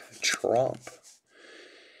 Chadwick Tromp.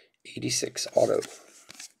 86 auto.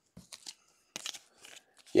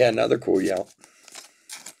 Yeah, another cool Yount.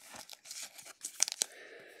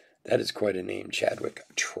 That is quite a name, Chadwick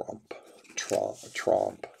Tromp.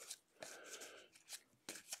 Tromp.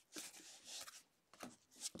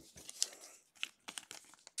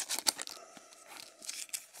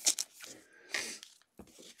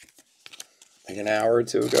 Like an hour or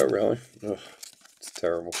two ago, really? Ugh, it's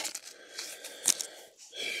terrible.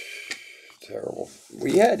 Terrible.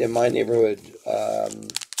 We had in my neighborhood 2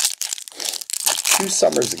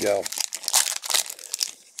 summers ago,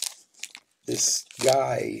 this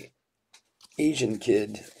guy, Asian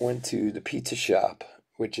kid, went to the pizza shop,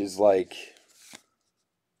 which is like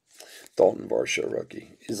Dalton Varsho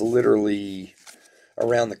rookie, is literally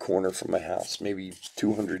around the corner from my house, maybe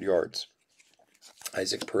 200 yards.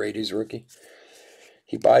 Isaac Paredes rookie.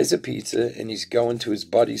 He buys a pizza and he's going to his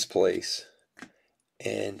buddy's place.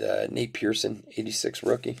 And Nate Pearson, 86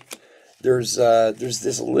 rookie. There's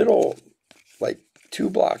this little, like 2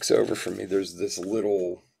 blocks over from me, there's this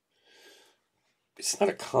little, it's not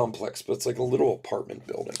a complex, but it's like a little apartment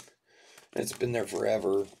building. And it's been there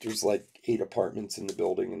forever. There's like 8 apartments in the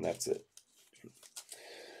building and that's it.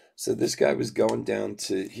 So this guy was going down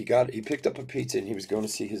to, he picked up a pizza and he was going to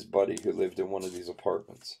see his buddy who lived in one of these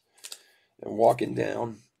apartments. And walking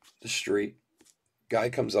down the street, guy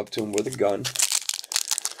comes up to him with a gun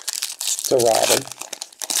to rob him,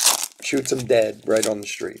 shoots him dead right on the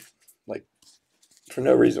street. Like, for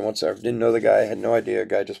no reason whatsoever. Didn't know the guy, had no idea.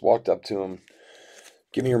 Guy just walked up to him,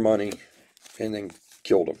 give me your money, and then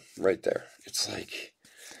killed him right there. It's like,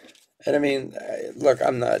 and I mean, look,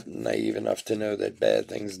 I'm not naive enough to know that bad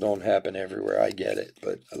things don't happen everywhere. I get it.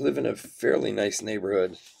 But I live in a fairly nice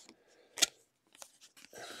neighborhood.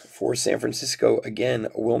 For San Francisco, again,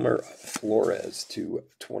 Wilmer Flores to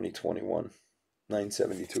 2021.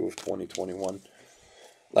 972 of 2021.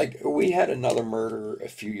 Like, we had another murder a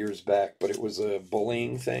few years back, but it was a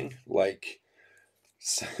bullying thing. Like,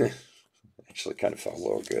 actually kind of felt a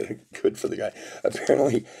little good for the guy.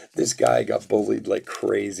 Apparently, this guy got bullied like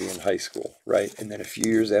crazy in high school, right? And then a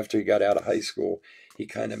few years after he got out of high school, he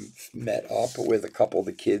kind of met up with a couple of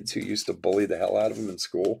the kids who used to bully the hell out of him in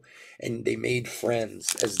school. And they made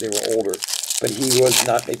friends as they were older. But he was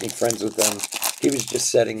not making friends with them. He was just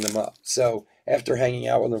setting them up. So after hanging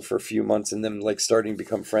out with them for a few months and them like starting to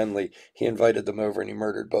become friendly, he invited them over and he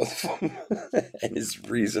murdered both of them. And his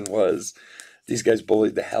reason was, these guys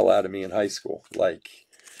bullied the hell out of me in high school. Like,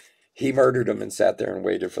 he murdered them and sat there and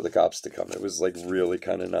waited for the cops to come. It was like really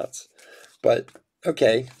kind of nuts. But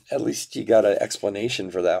okay, at least you got an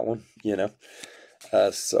explanation for that one, you know.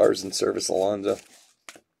 SARS and Service Alonzo.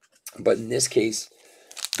 But in this case,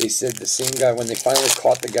 they said the same guy, when they finally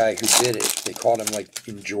caught the guy who did it, they caught him like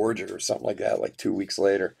in Georgia or something like that, like 2 weeks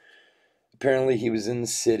later. Apparently he was in the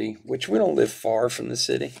city, which we don't live far from the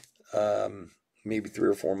city, maybe 3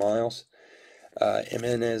 or 4 miles.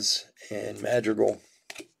 Jimenez and Madrigal.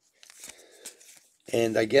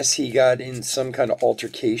 And I guess he got in some kind of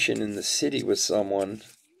altercation in the city with someone,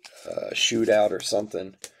 shootout or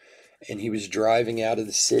something. And he was driving out of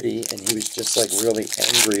the city and he was just like really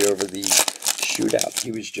angry over the shootout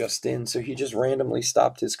he was just in. So he just randomly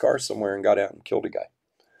stopped his car somewhere and got out and killed a guy.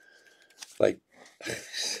 Like,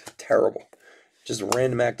 terrible. Just a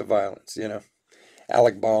random act of violence, you know.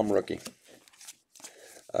 Alec Baum, rookie.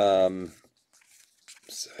 So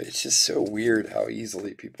it's just so weird how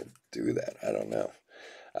easily people do that. I don't know.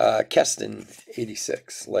 Keston,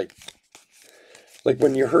 86. Like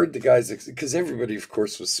when you heard the guys, because everybody, of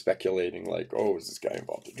course, was speculating, like, oh, was this guy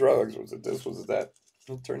involved in drugs? Was it this? Was it that?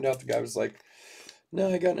 And it turned out the guy was like,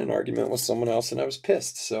 no, I got in an argument with someone else and I was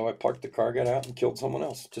pissed. So I parked the car, got out, and killed someone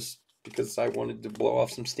else just because I wanted to blow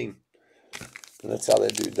off some steam. And that's how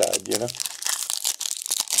that dude died, you know?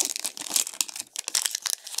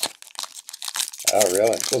 Oh,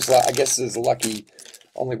 really? So I guess it's lucky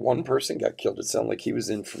only one person got killed. It sounded like he was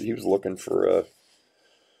looking for a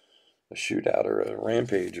shootout or a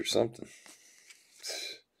rampage or something.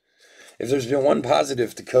 If there's been one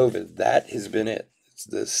positive to COVID, that has been it. It's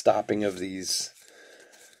the stopping of these,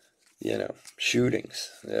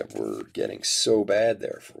 shootings that were getting so bad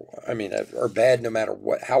there for a while. I mean, are bad no matter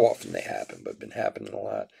how often they happen, but been happening a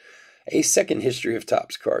lot. A second history of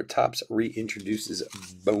Topps card. Topps reintroduces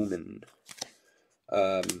Bowman.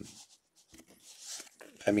 I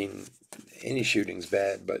mean, any shooting's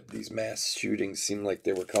bad, but these mass shootings seem like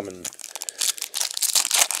they were coming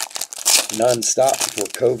non-stop before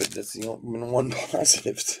COVID. That's the only one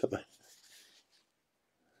positive to it.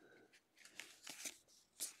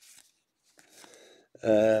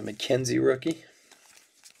 McKenzie, rookie.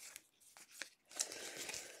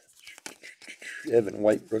 Evan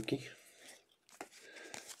White, rookie.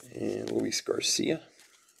 And Luis Garcia.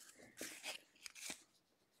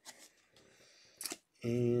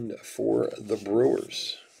 And for the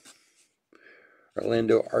Brewers,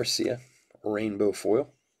 Orlando Arcia, rainbow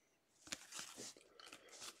foil.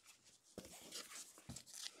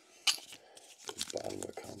 Bottom of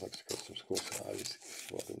the complex custom school, so obviously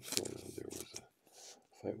welcome school. There was a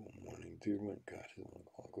fight one morning. Dude went, God, his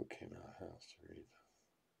uncle came out of the house to read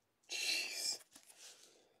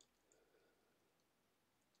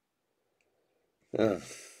them.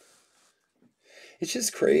 Jeez. It's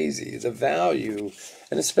just crazy, the value,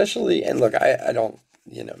 and especially, and look, I don't,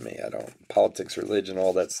 me, I don't, politics, religion,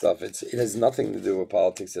 all that stuff, it has nothing to do with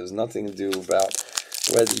politics, it has nothing to do about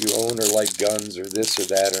whether you own or like guns or this or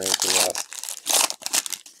that or anything else.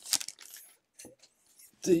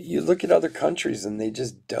 You look at other countries and they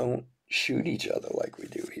just don't shoot each other like we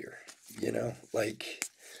do here, like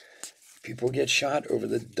people get shot over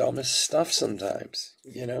the dumbest stuff sometimes,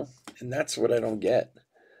 and that's what I don't get.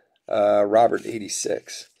 Robert,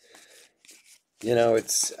 86.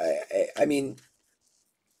 It's, I mean,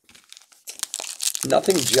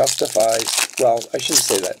 nothing justifies, well, I shouldn't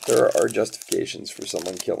say that. There are justifications for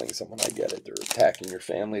someone killing someone. I get it. They're attacking your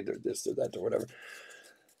family. They're this, they're that, or whatever.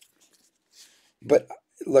 But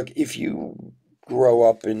look, if you grow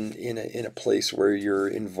up in a place where you're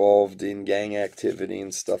involved in gang activity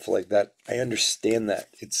and stuff like that, I understand that.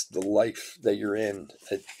 It's the life that you're in.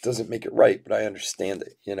 It doesn't make it right, but I understand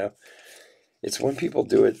it, It's when people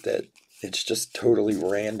do it that it's just totally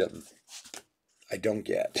random. I don't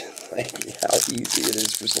get like how easy it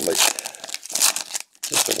is for somebody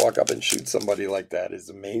just to walk up and shoot somebody like that is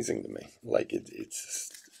amazing to me. Like it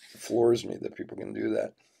floors me that people can do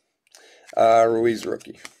that. Ruiz,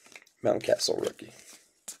 rookie. Mountcastle, rookie.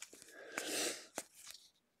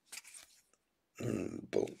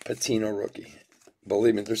 Patino, rookie.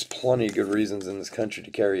 Believe me, there's plenty of good reasons in this country to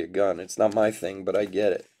carry a gun. It's not my thing, but I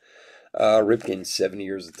get it. Ripken, 70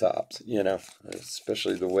 years of Topps,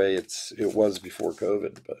 especially the way it was before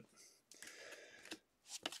COVID, but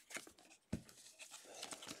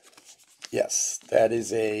yes, that is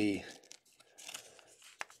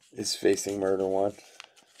facing murder one.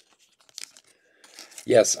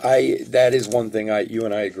 Yes, that is one thing you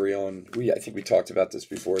and I agree on. I think we talked about this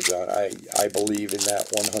before, John. I believe in that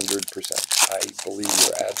 100%. I believe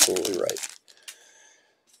you're absolutely right.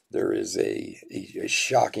 There is a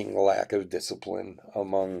shocking lack of discipline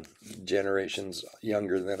among generations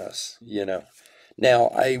younger than us, Now,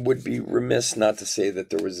 I would be remiss not to say that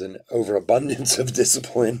there was an overabundance of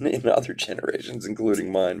discipline in other generations,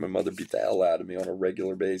 including mine. My mother beat the hell out of me on a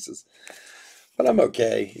regular basis. But I'm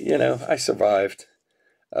okay, I survived.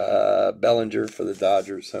 Bellinger for the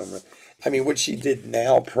Dodgers, home run. I mean, what she did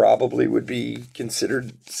now probably would be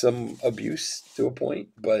considered some abuse to a point,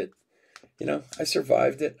 but I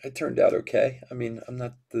survived it. I turned out okay. I mean, I'm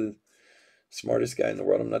not the smartest guy in the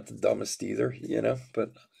world. I'm not the dumbest either,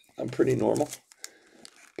 but I'm pretty normal.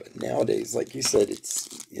 But nowadays, like you said, it's,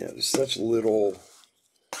 there's such little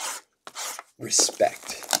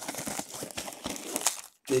respect.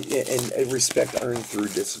 And respect earned through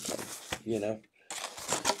discipline,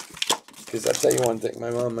 Because I'll tell you one thing, my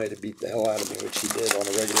mom might have beat the hell out of me, which she did on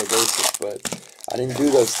a regular basis, but I didn't do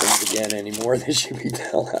those things again anymore that she beat the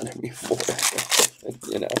hell out of me for,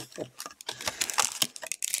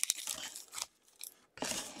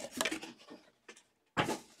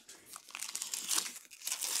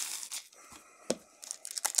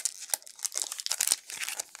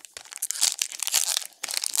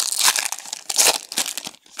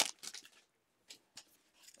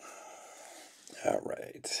 All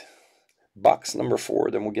right. Box number 4,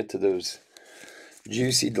 then we'll get to those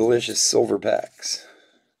juicy, delicious silver packs.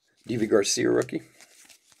 Deivi Garcia rookie.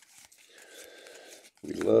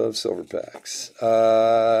 We love silver packs.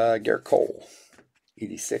 Garrett Cole,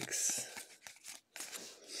 86.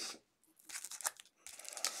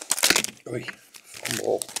 Oy,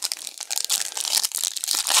 fumble.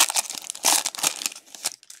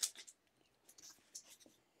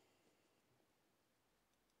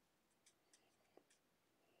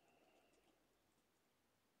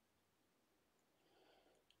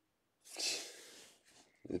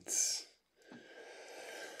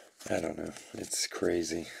 I don't know. It's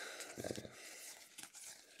crazy.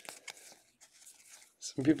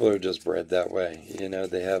 Some people are just bred that way.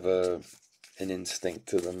 They have an instinct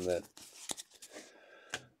to them that,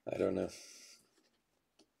 I don't know.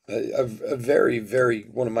 A very, very,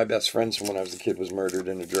 one of my best friends from when I was a kid was murdered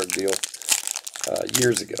in a drug deal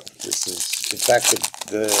years ago. This is, in fact,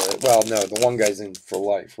 the one guy's in for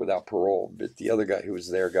life without parole, but the other guy who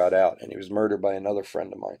was there got out, and he was murdered by another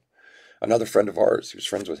friend of mine. Another friend of ours who was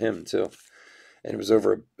friends with him too, and it was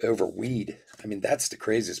over weed. I mean, that's the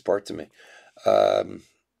craziest part to me.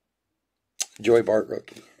 Joey Bart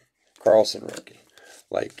rookie, Carlson rookie,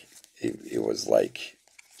 like it was like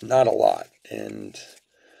not a lot, and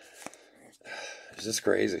it's just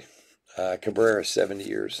crazy. Cabrera, 70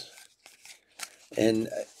 years, and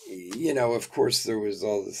of course there was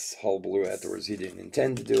all this hullabaloo afterwards. He didn't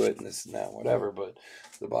intend to do it, and this and that, whatever, but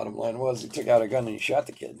the bottom line was he took out a gun and he shot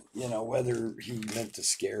the kid. Whether he meant to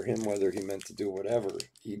scare him, whether he meant to do whatever,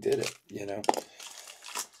 he did it,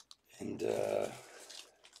 And it's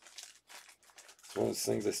one of those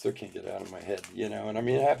things I still can't get out of my head, And I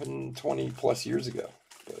mean, it happened 20 plus years ago,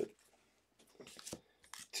 but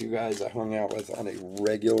two guys I hung out with on a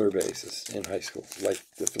regular basis in high school. Like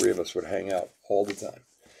the three of us would hang out all the time.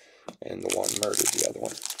 And the one murdered the other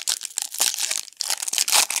one.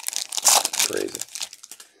 Crazy.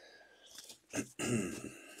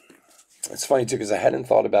 It's funny too because I hadn't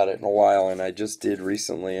thought about it in a while, and I just did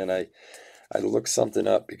recently, and I looked something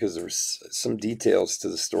up because there was some details to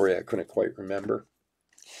the story I couldn't quite remember,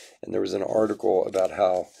 and there was an article about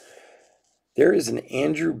how there is an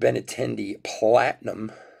Andrew Benintendi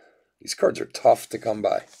Platinum. These cards are tough to come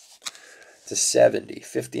by. To 70,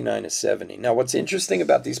 59 to 70. Now, what's interesting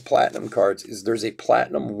about these platinum cards is there's a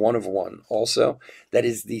platinum 1 of 1 also that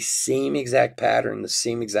is the same exact pattern, the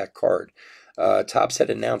same exact card. Topps had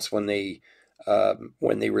announced when they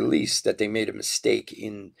released that they made a mistake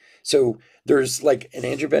in. So there's like an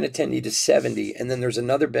Andrew Benintendi to 70, and then there's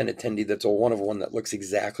another Benintendi that's a 1 of 1 that looks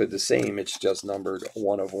exactly the same. It's just numbered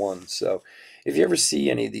 1 of 1. So if you ever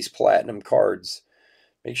see any of these platinum cards,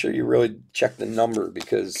 make sure you really check the number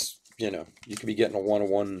because you could be getting a 1 of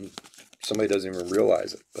 1. Somebody doesn't even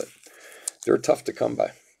realize it, but they're tough to come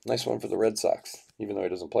by. Nice one for the Red Sox, even though he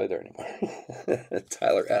doesn't play there anymore.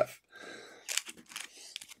 Tyler F.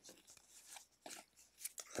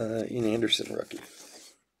 Ian Anderson rookie.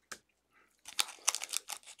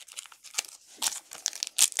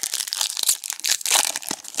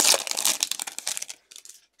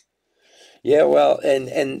 Yeah, well,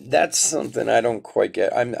 and that's something I don't quite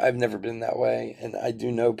get. I've never been that way, and I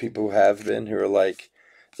do know people who have been who are like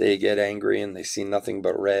they get angry and they see nothing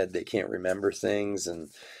but red. They can't remember things, and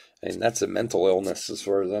that's a mental illness as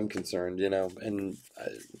far as I'm concerned, And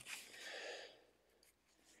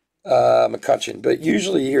McCutcheon, but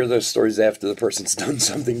usually you hear those stories after the person's done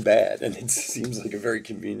something bad, and it seems like a very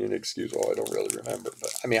convenient excuse. Oh, I don't really remember,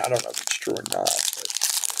 but I mean, I don't know if it's true or not.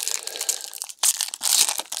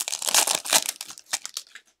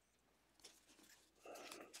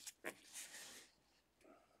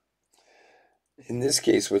 But in this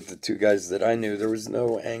case with the two guys that I knew, there was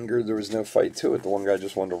no anger, there was no fight to it. The one guy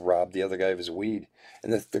just wanted to rob the other guy of his weed.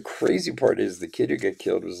 And the crazy part is the kid who got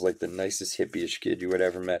killed was like the nicest hippie-ish kid you had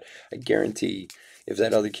ever met. I guarantee if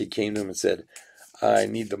that other kid came to him and said, I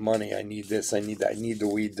need the money, I need this, I need that, I need the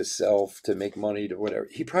weed to sell, to make money, to whatever,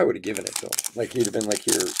 he probably would have given it to him. Like he'd have been like,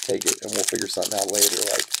 here, take it, and we'll figure something out later.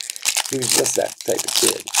 Like he was just that type of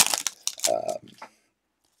kid.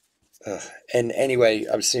 And anyway,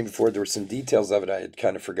 I was saying before there were some details of it I had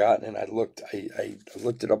kind of forgotten, and I looked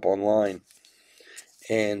it up online,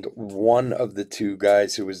 and one of the two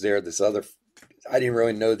guys who was there, this other, I didn't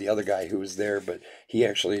really know the other guy who was there, but he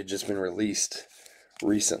actually had just been released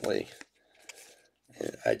recently.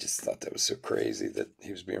 And I just thought that was so crazy that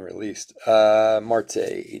he was being released. Marte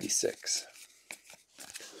 86.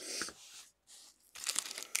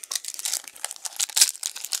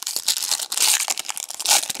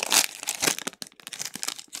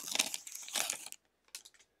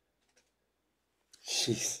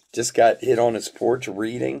 Jeez, just got hit on his porch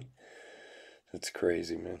reading. That's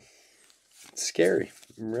crazy, man. It's scary.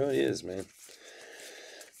 It really is, man.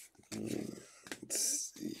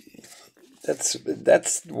 It's,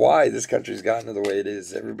 that's why this country's gotten to the way it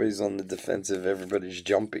is. Everybody's on the defensive. Everybody's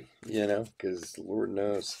jumpy, because Lord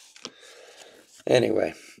knows.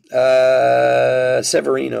 Anyway,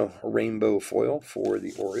 Severino rainbow foil for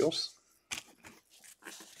the Orioles.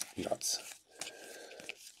 Nuts.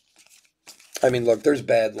 I mean, look, there's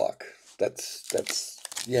bad luck. That's there's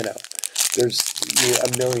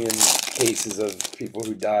a million cases of people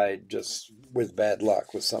who died just with bad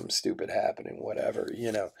luck, with something stupid happening, whatever.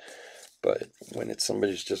 But when it's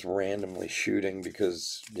somebody's just randomly shooting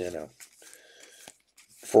because,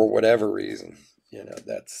 for whatever reason,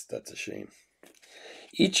 that's a shame.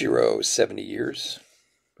 Ichiro, 70 years.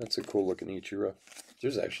 That's a cool looking Ichiro.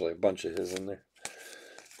 There's actually a bunch of his in there.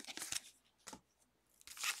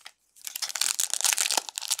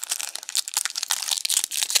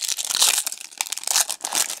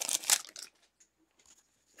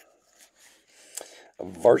 A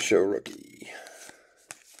Varsho rookie.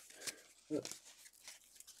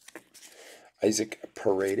 Isaac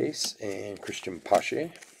Paredes and Christian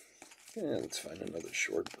Pache. Yeah, let's find another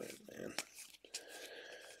short print, man.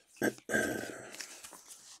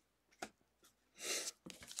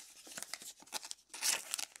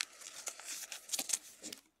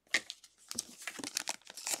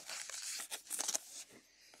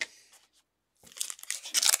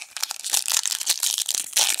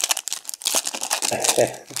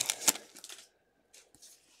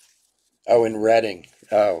 Oh, in Reading.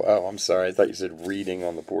 Oh, I'm sorry. I thought you said reading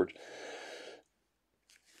on the porch.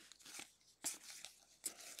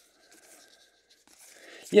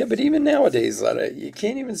 Yeah, but even nowadays, you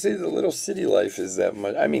can't even say the little city life is that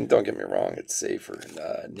much. I mean, don't get me wrong, it's safer in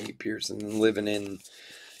Nate Pearson than living in,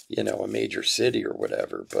 a major city or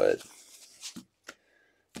whatever, but,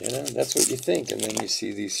 that's what you think. And then you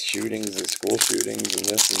see these shootings, the school shootings, and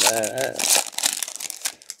this and that.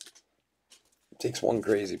 It takes one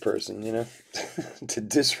crazy person, to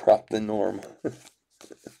disrupt the norm.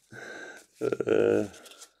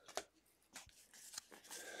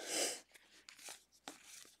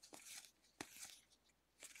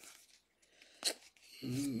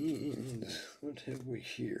 And what have we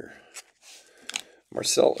here?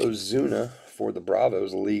 Marcell Ozuna for the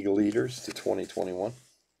Bravos League Leaders to 2021.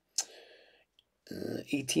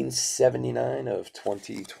 1879 of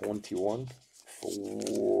 2021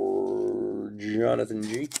 for Jonathan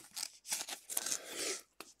G.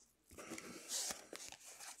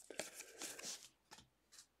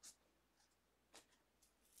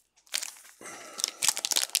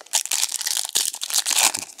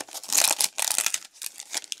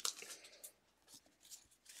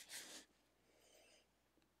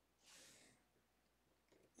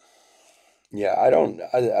 Yeah,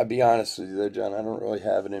 I'll be honest with you though, John, I don't really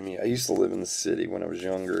have it in me. I used to live in the city when I was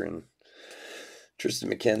younger, and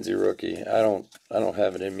Tristan McKenzie rookie, I don't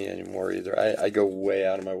have it in me anymore either. I go way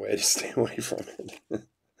out of my way to stay away from it.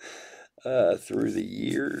 Through the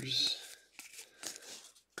years,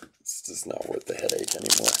 it's just not worth the headache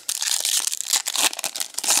anymore.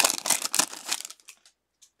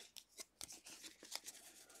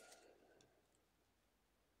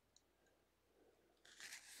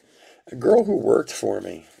 A girl who worked for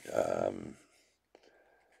me,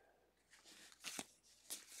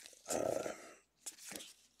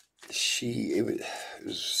 it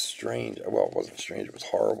was strange. Well, it wasn't strange, it was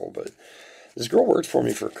horrible, but this girl worked for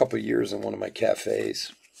me for a couple of years in one of my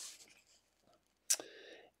cafes.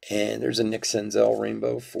 And there's a Nick Senzel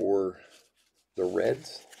rainbow for the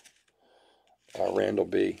Reds, Randall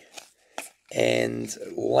B. And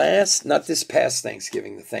not this past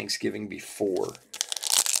Thanksgiving, the Thanksgiving before,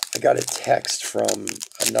 I got a text from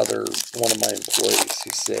another one of my employees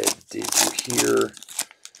who said, "Did you hear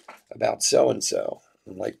about so and so?"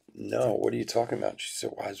 I'm like, "No, what are you talking about?" She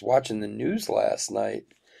said, "Well, I was watching the news last night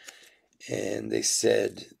and they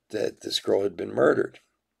said that this girl had been murdered,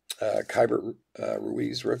 Kyber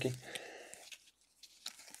Ruiz, rookie."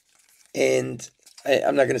 And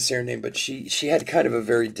I'm not going to say her name, but she had kind of a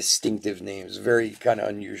very distinctive name. It was a very kind of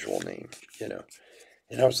unusual name, you know.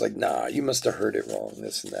 And I was like, "Nah, you must have heard it wrong,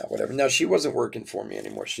 this and that, whatever." Now, she wasn't working for me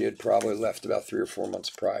anymore. She had probably left about 3 or 4 months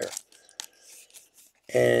prior.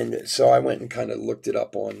 And so I went and kind of looked it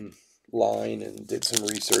up online and did some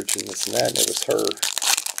research and this and that, and it was her.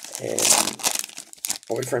 And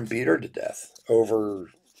boyfriend beat her to death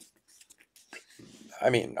over, I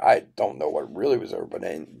mean, I don't know what really was over, but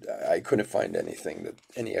I couldn't find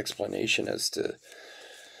any explanation as to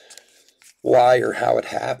why or how it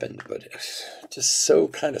happened. But it's just so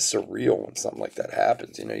kind of surreal when something like that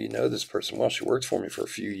happens. You know this person well. She worked for me for a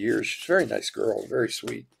few years. She's a very nice girl, very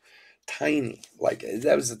sweet, tiny. Like,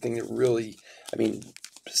 that was the thing that really, I mean,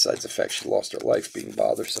 besides the fact she lost her life being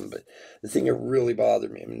bothersome, but the thing that really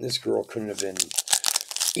bothered me, I mean, this girl couldn't have been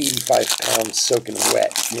 85 pounds soaking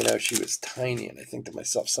wet. You know, she was tiny. And I think to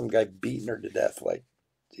myself, some guy beating her to death, like,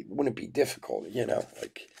 it wouldn't be difficult, you know,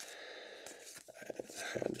 like,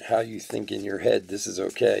 how you think in your head this is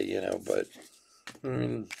okay, you know. But I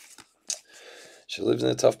mean, she lives in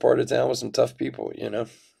a tough part of town with some tough people, you know.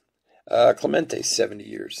 Clemente, 70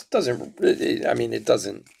 years. I mean, it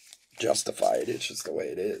doesn't justify it. It's just the way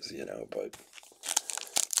it is, you know. But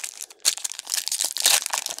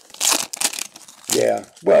yeah,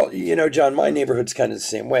 well, you know, John, my neighborhood's kind of the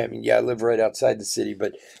same way. I mean, yeah, I live right outside the city,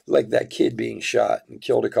 but like that kid being shot and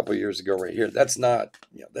killed a couple years ago right here, that's not,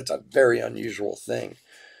 you know, that's a very unusual thing.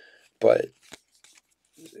 But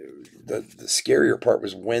the scarier part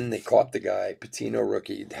was when they caught the guy, Patino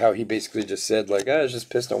rookie, how he basically just said, like, "I was just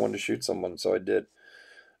pissed, I wanted to shoot someone, so I did."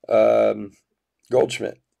 Um,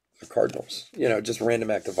 Goldschmidt, the Cardinals, you know, just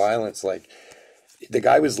random act of violence. Like, the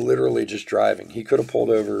guy was literally just driving. He could have pulled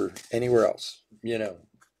over anywhere else, you know,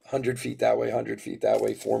 100 feet that way, 100 feet that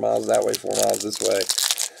way, 4 miles that way, 4 miles this way.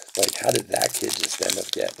 Like, how did that kid just end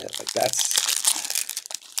up getting it? Like,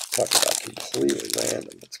 talk about completely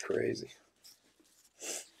random. That's crazy.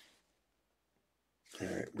 All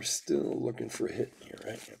right, we're still looking for a hit here,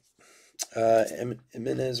 right?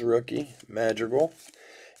 Jimenez rookie, Madrigal,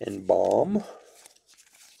 and Baum.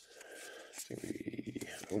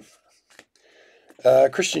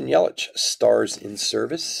 Christian Yelich, Stars in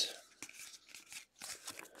Service.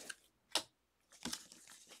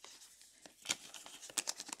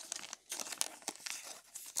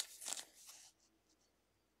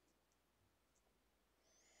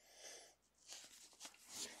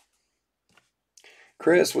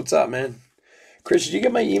 Chris, what's up, man? Chris, did you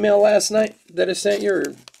get my email last night that I sent you?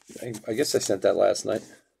 Or I guess I sent that last night.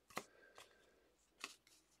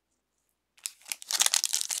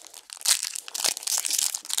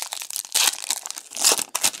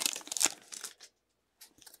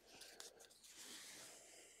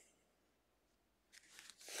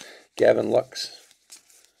 Gavin Lux.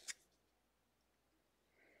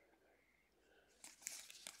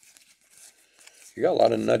 You got a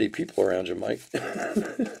lot of nutty people around you, Mike.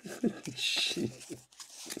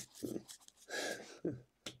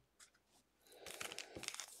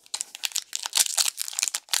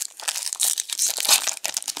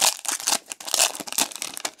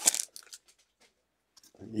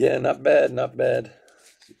 Yeah, not bad, not bad.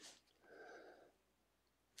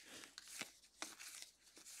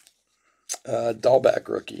 Dahlback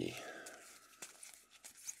rookie.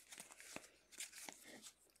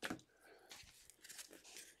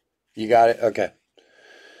 You got it? Okay.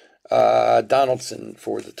 Donaldson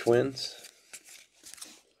for the Twins.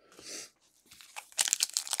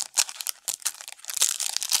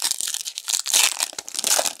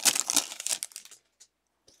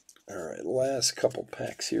 All right, last couple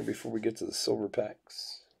packs here before we get to the silver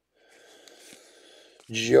packs.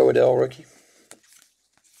 Jo Adell rookie.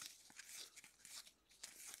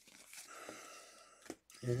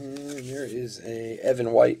 And there is a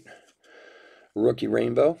Evan White rookie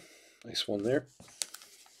rainbow. Nice one there.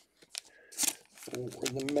 For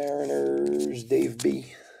the Mariners, Dave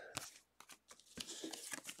B.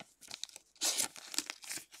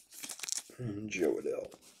 And Jo Adell.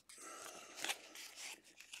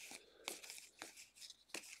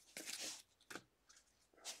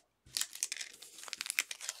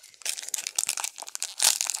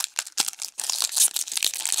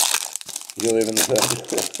 You live in the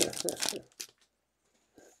hood.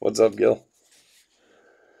 What's up, Gil?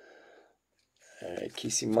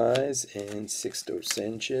 Casey Mize and Sixto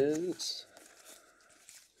Sanchez.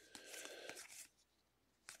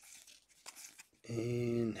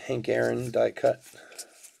 And Hank Aaron die cut.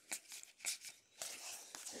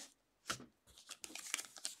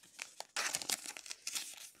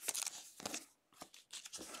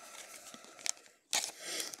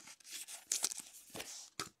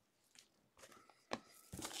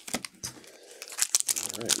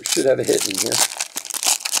 All right, we should have a hit in here.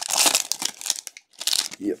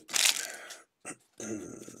 Yep.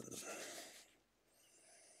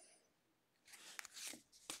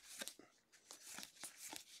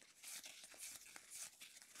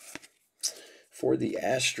 For the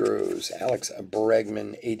Astros, Alex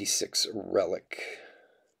Bregman, 86 relic.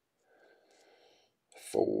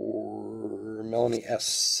 For Melanie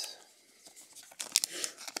S.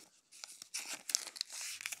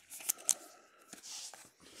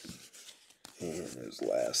 And those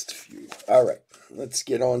last few. All right, let's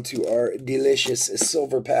get on to our delicious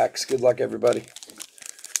silver packs. Good luck, everybody.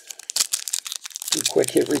 Do a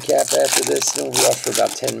quick hit recap after this. Then we'll be off for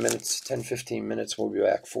about 10 minutes, 10, 15 minutes. We'll be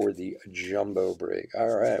back for the jumbo break.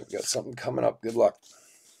 All right, we got something coming up. Good luck.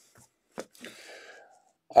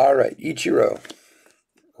 All right, Ichiro,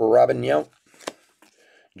 Robin Yount,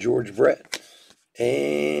 George Brett,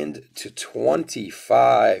 and to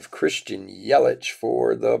 25, Christian Yelich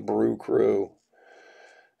for the Brew Crew.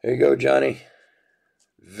 There you go, Johnny.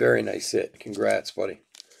 Very nice hit. Congrats, buddy.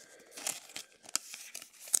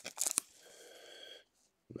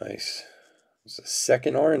 Nice. It's the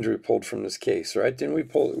second orange we pulled from this case, right? Didn't we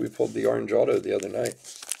pull it? We pulled the orange auto the other night.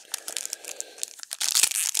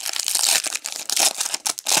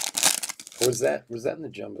 Or was that in the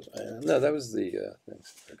jumbo? No, that was the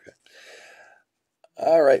things. Okay.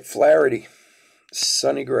 All right, Flaherty,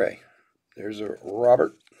 Sonny Gray. There's a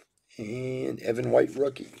Robert and Evan White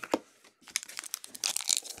rookie.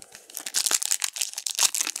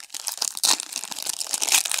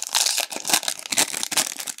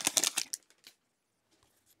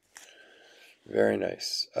 Very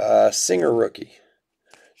nice. Singer rookie,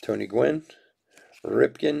 Tony Gwynn,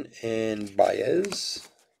 Ripken, and Baez.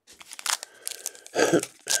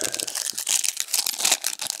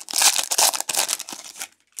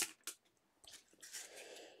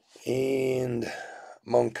 And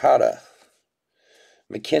Moncada,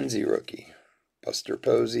 McKenzie rookie, Buster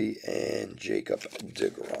Posey, and Jacob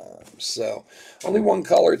deGrom. So only one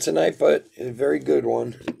color tonight, but a very good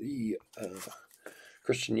one. The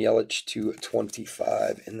Christian Yelich to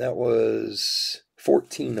 25, and that was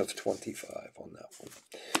 14 of 25 on that one.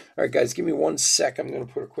 All right, guys, give me 1 sec. I'm going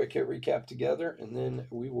to put a quick hit recap together, and then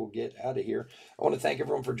we will get out of here. I want to thank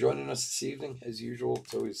everyone for joining us this evening. As usual,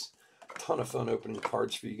 it's always a ton of fun opening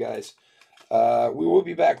cards for you guys. We will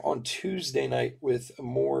be back on Tuesday night with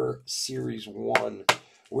more Series 1.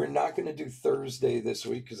 We're not going to do Thursday this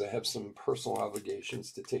week because I have some personal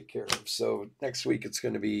obligations to take care of. So next week it's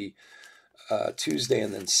going to be Tuesday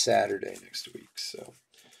and then Saturday next week. So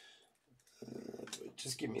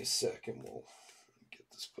just give me a sec and we'll get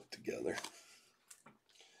this put together.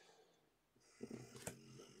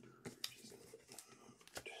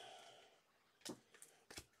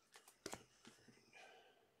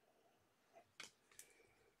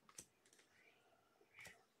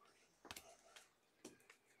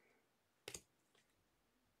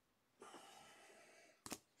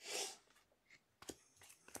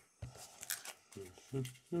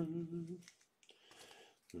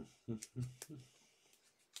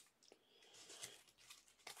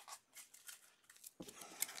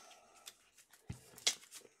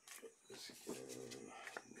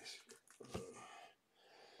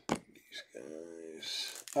 These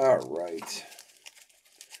guys. All right.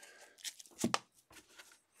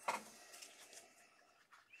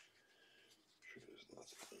 There's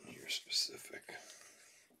nothing in here specific.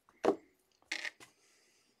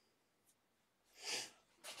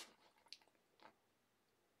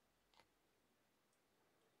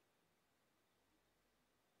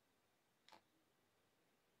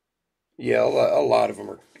 Yeah, a lot of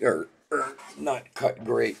them are not cut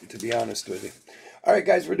great, to be honest with you. All right,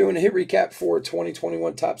 guys, we're doing a hit recap for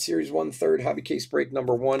 2021 Top Series 1/3 hobby case break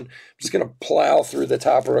number 1. I'm just going to plow through the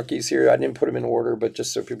top rookies here. I didn't put them in order, but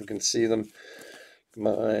just so people can see them.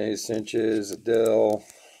 Sanchez, Adele.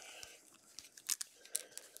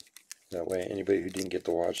 That way anybody who didn't get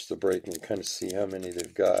to watch the break can kind of see how many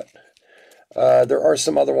they've got. There are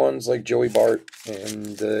some other ones like Joey Bart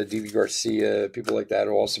and D.V. Garcia, people like that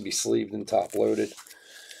will also be sleeved and top loaded.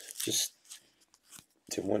 Just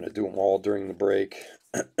didn't want to do them all during the break.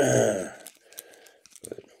 But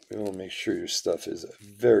we will make sure your stuff is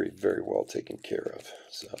very, very well taken care of.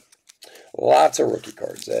 So, Lots of rookie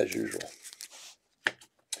cards, as usual.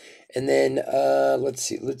 And then, let's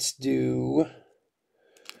see. Let's do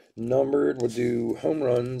numbered. We'll do home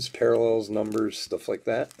runs, parallels, numbers, stuff like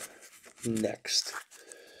that. Next.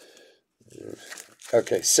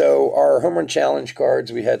 Okay, so our home run challenge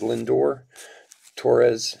cards, we had Lindor,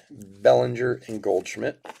 Torres, Bellinger, and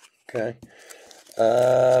Goldschmidt. Okay.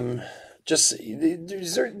 Just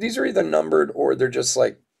these are either numbered or they're just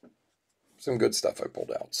like some good stuff I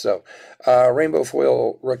pulled out. So, rainbow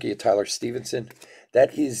foil rookie of Tyler Stevenson.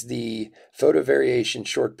 That is the photo variation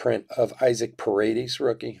short print of Isaac Paredes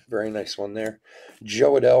rookie. Very nice one there.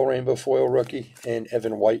 Joe Adell rainbow foil rookie and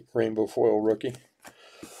Evan White rainbow foil rookie.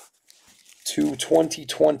 To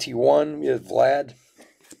 2021, we have Vlad,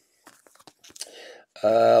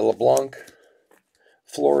 LeBlanc,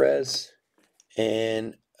 Flores,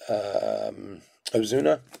 and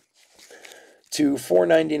Ozuna. To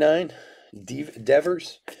 499,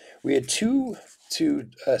 Devers. We had 2 to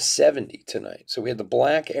 70 tonight. So we had the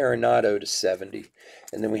black Arenado to 70,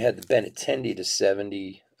 and then we had the Benintendi to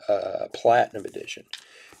 70 Platinum Edition.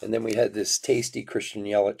 And then we had this tasty Christian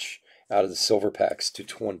Yelich out of the silver packs to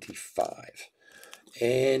 25.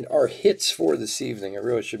 And our hits for this evening, I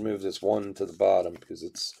really should move this one to the bottom because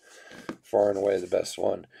it's far and away the best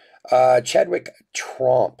one. Chadwick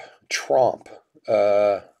Tromp.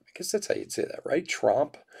 I guess that's how you'd say that, right?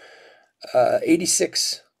 Tromp.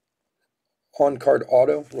 86 on-card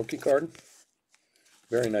auto, rookie card.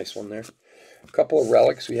 Very nice one there. A couple of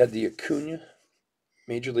relics. We had the Acuna,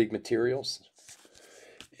 Major League Materials.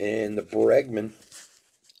 And the Bregman,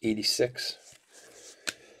 86.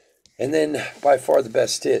 And then, by far the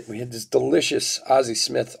best hit, we had this delicious Ozzie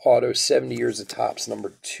Smith auto, 70 years of Topps,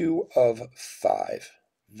 number 2 of 5.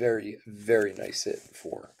 Very, very nice hit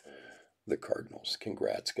for the Cardinals.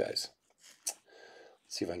 Congrats, guys. Let's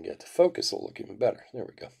see if I can get it to focus. It'll look even better. There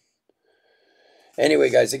we go. Anyway,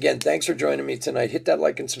 guys, again, thanks for joining me tonight. Hit that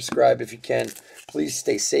like and subscribe if you can. Please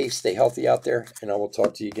stay safe, stay healthy out there, and I will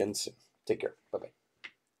talk to you again soon. Take care. Bye-bye.